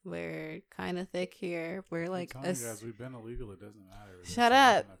illegal. We're kind of thick here. We're like I'm telling you guys, we've been illegal. It doesn't matter. It's Shut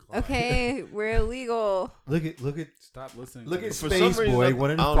not up. gonna apply. Okay, we're illegal. Look at Stop listening. Look to at this. For some Space reason, Boy I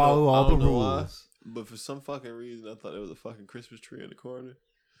wanting to don't know- follow I all the don't know why, rules. But for some fucking reason, I thought there was a fucking Christmas tree in the corner.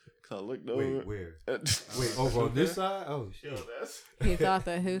 Cause I looked Wait, over. where? Wait, Wait, over on this side? Oh Yo, shit. that's He thought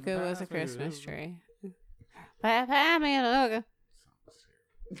the hookah was a Christmas tree. Pass me a hookah.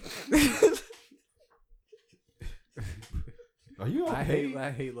 Are you okay? I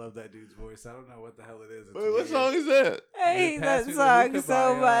hate love that dude's voice. I don't know what the hell it is. It's Wait, what weird. song is that? I hate Pass that Me the song Hookah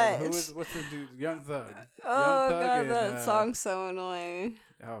so by, much. what's the dude? Young Thug. Oh Young Thug god, and, that song's so annoying.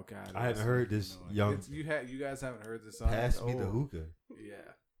 Oh god, I haven't that's heard so this annoying. Young- You guys haven't heard this song. Pass It's me the old. hookah. Yeah.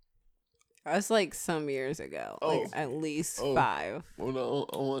 That's like some years ago. Oh. Like at least Oh. 5. Well, no,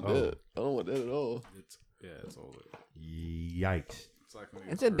 I don't want Oh. that. I don't want that at all. It's old. Yikes. It's like when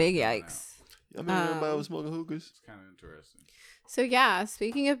he It's was a big first coming out. yikes. I mean, everybody was smoking hookahs. It's kind of interesting. So yeah,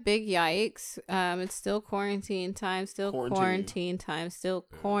 speaking of big yikes, it's still quarantine time, still Quarantine. quarantine time, still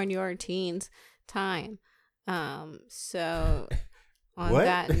corn your teens time. So on What?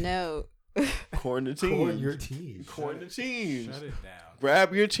 that note, Quarantine. Corn your teeth. Corn the teens. Shut it down.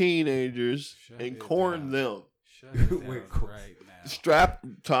 Grab your teenagers Shut and it corn down. them. Shut it down Wait, right now. Strap,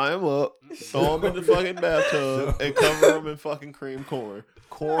 tie them up, throw them in the fucking bathtub, and cover them in fucking cream corn.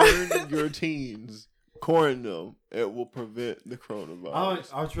 Corn your teens. Corn them. It will prevent the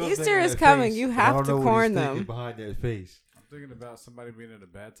coronavirus. Easter is coming. You have I don't to know what corn he's thinking them. behind that face. I'm thinking about somebody being in a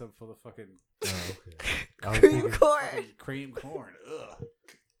bathtub full of fucking Oh, okay. I was Cream thinking- corn. fucking cream corn.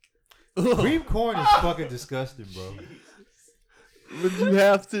 Cream corn is fucking disgusting, bro. But you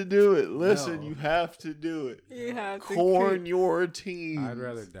have to do it. Listen, No. you have to do it. You have to Corn your teens. I'd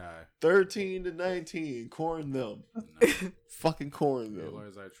rather die. 13 to 19. Corn them. No. Fucking corn them.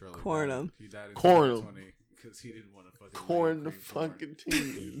 Taylor Zeitrelli Corn died. 'em. He died in Corn 'em. 2020 because he didn't want to fucking Corn the make cream corn. fucking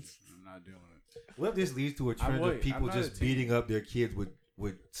teens. I'm not doing it. What if this leads to a trend wait, of people I'm not just a teen. beating up their kids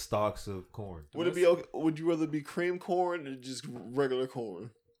with stalks of corn? Would it be okay? Would you rather be cream corn or just regular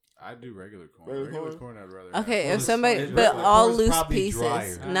corn? I do regular corn. Regular Regular corn? corn, I'd rather. Okay, Well, if somebody, it's but regular all corn's loose probably pieces,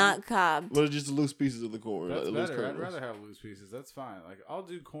 drier. not cobbed. What are just the loose pieces of the corn? That's like the loose better. I'd kernels? rather have loose pieces. That's fine. Like I'll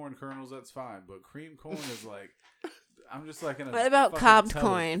do corn kernels. That's fine. But cream corn is like, I'm just like in a. What about fucking cobbed tub of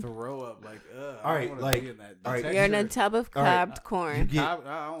corn? Throw up like. All right, I don't wanna like- be in that. all right. You're in a texture- tub of All right, cobbed You corn. get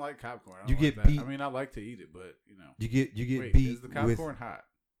I don't like cob corn. I you don't get like that. beat- I mean, I like to eat it, but you know. you get Wait, beat is the cob with corn hot?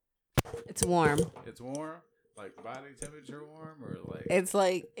 It's warm. It's warm, like body temperature warm, or like. It's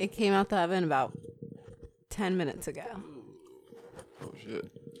like it came out the oven about 10 minutes ago. Oh shit!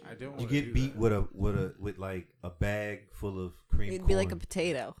 I don't. you wanna get do beat that. with like a bag full of cream It'd corn. be like a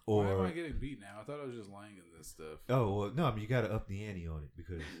potato. Why am I or getting beat now? I thought I was just laying in this stuff. oh well, no, I mean you got to up the ante on it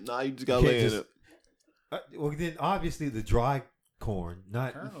because Nah, you just gotta You lay in can't it. well then obviously the dry corn,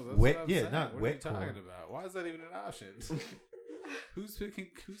 not Kernels, that's wet. what I'm Yeah, saying. not what wet are you talking corn. about? Why is that even an option? Who's picking?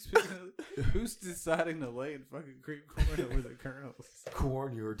 Who's deciding to lay in fucking cream corn over the kernels?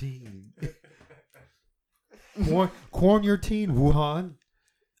 Corn your teen. corn your teen, Wuhan.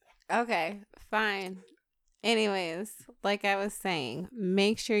 Okay, fine. Anyways, like I was saying,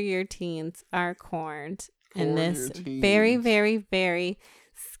 make sure your teens are corned in Corn this your very, teens. very,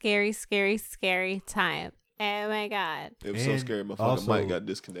 very scary time. Oh my god. It was so And scary. My fucking also- mic got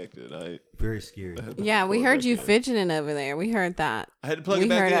disconnected. Very scary. I had to Yeah, we plug it heard back you in. fidgeting over there. We heard that. I had to plug We it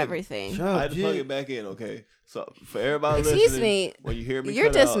back heard in. everything. Shut I up, had to plug Jit. it back in. Okay, so for everybody Excuse listening, me. when you hear me, You're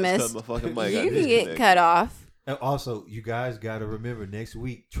cut out, it's 'cause dismissed. my fucking mic You got can get disconnected. cut off. And also, you guys got to remember next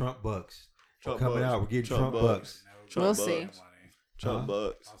week, Trump Bucks Trump coming bucks. out. We're getting Trump Trump bucks. Bucks. Trump We'll bucks. see. Trump Huh?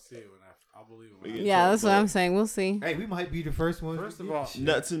 bucks. I'll see it when I'll believe it. We When get- Yeah, that's what Trump I'm bucks. saying. We'll see. Hey, we might be the first ones. First to of get all, this shit.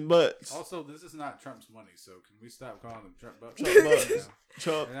 Nuts and butts. Also, this is not Trump's money, so can we stop calling him Trump bucks? Trump bucks.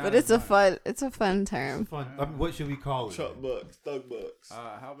 Trump. They're not But his it's a money. fun term. Fun. I mean, what should we call it? Trump bucks. Thug bucks.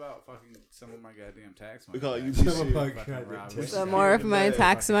 How about fucking some of my goddamn tax money? We call it back? UPC. Some of my Fucking goddamn Rob tax Wade. Some Yeah, more of the my bag.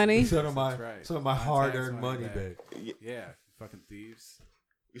 tax money. Some of my That's right. some of my My hard-earned tax money money back. Yeah, fucking thieves.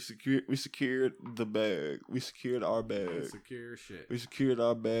 We secured the bag. We secured our bag. Secure shit. We secured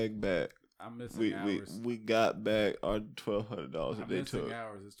our bag back. I'm missing hours. We got back our $1,200 that I'm they missing took.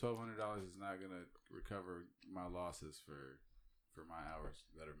 hours. This $1,200 is not gonna recover my losses for my hours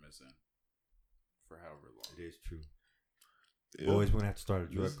that are missing for however long. It is true. Yeah. Boys, we're gonna have to start a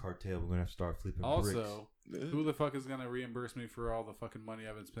drug cartel. We're gonna have to start flipping bricks. Also, Yeah. who the fuck is gonna reimburse me for all the fucking money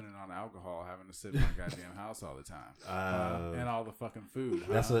I've been spending on alcohol, having to sit in my goddamn house all the time, and all the fucking food?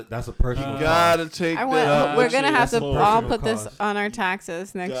 That's huh? a personal. You gotta take I that want, up. we're with gonna your have to employer. all Personal put this cost. on our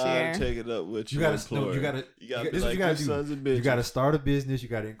taxes next Gotta year. take it up with You your gotta employer. you gotta. You gotta This be is what like, you gotta "You do. sons of You bitches." gotta start a business. You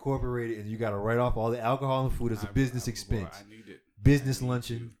gotta incorporate it, and you gotta write off all the alcohol and food as a business expense. I need it. Business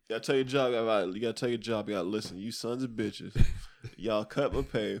luncheon. You gotta tell your job. You gotta tell your job. You gotta listen. You sons of bitches. Y'all cut my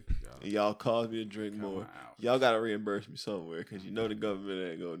pay. And y'all caused me to drink more. Y'all gotta reimburse me somewhere because you know the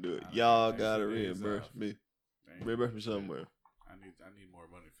government ain't gonna do it. Y'all gotta reimburse me. Reimburse me somewhere. I need more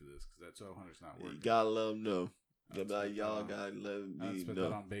money for this because that $1,200 is not You working. gotta let them know. I They'll be like, spent y'all that on- gotta let I me spent that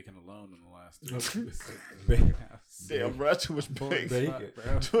know. on bacon alone in the last 2 weeks. Bacon. Damn, bro, that's too much bacon. Bacon.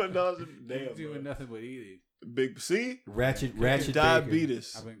 $200. Ain't Damn, doing bro. nothing but eating. Big C. Ratchet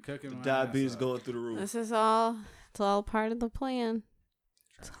Diabetes. I've been cooking. My Diabetes ass off. going through the roof. This is all. It's all part of the plan.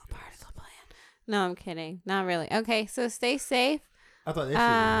 It's Trying all to part of the plan. No, I'm kidding. Not really. Okay, so stay safe. I thought that shit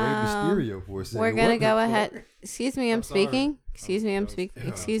was way Mysterio for a second. We're gonna What go the ahead. fuck? Excuse me, I'm I'm sorry. speaking. Excuse me, I'm that was- speaking. yeah.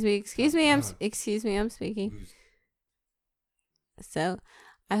 Excuse me, excuse me, I'm speaking. So,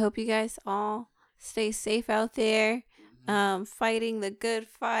 I hope you guys all stay safe out there, fighting the good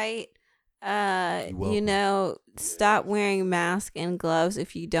fight. You're welcome. Stop wearing masks and gloves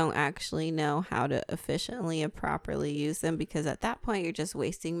if you don't actually know how to efficiently and properly use them, because at that point you're just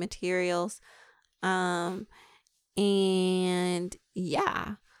wasting materials. And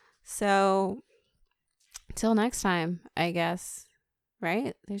yeah, so till next time, I guess.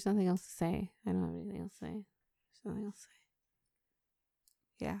 Right? There's nothing else to say. I don't have anything else to say. There's nothing else to say.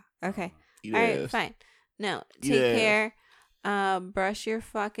 Yeah. Okay. Eat All right. ass. Fine. No. Take Eat ass. care. Brush your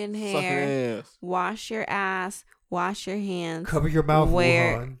fucking hair. Fucking ass. Wash your ass. Wash your hands. Cover your mouth,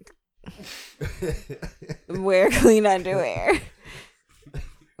 Wear- Wuhan. Wear clean underwear.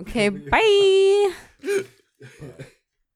 Okay. Bye.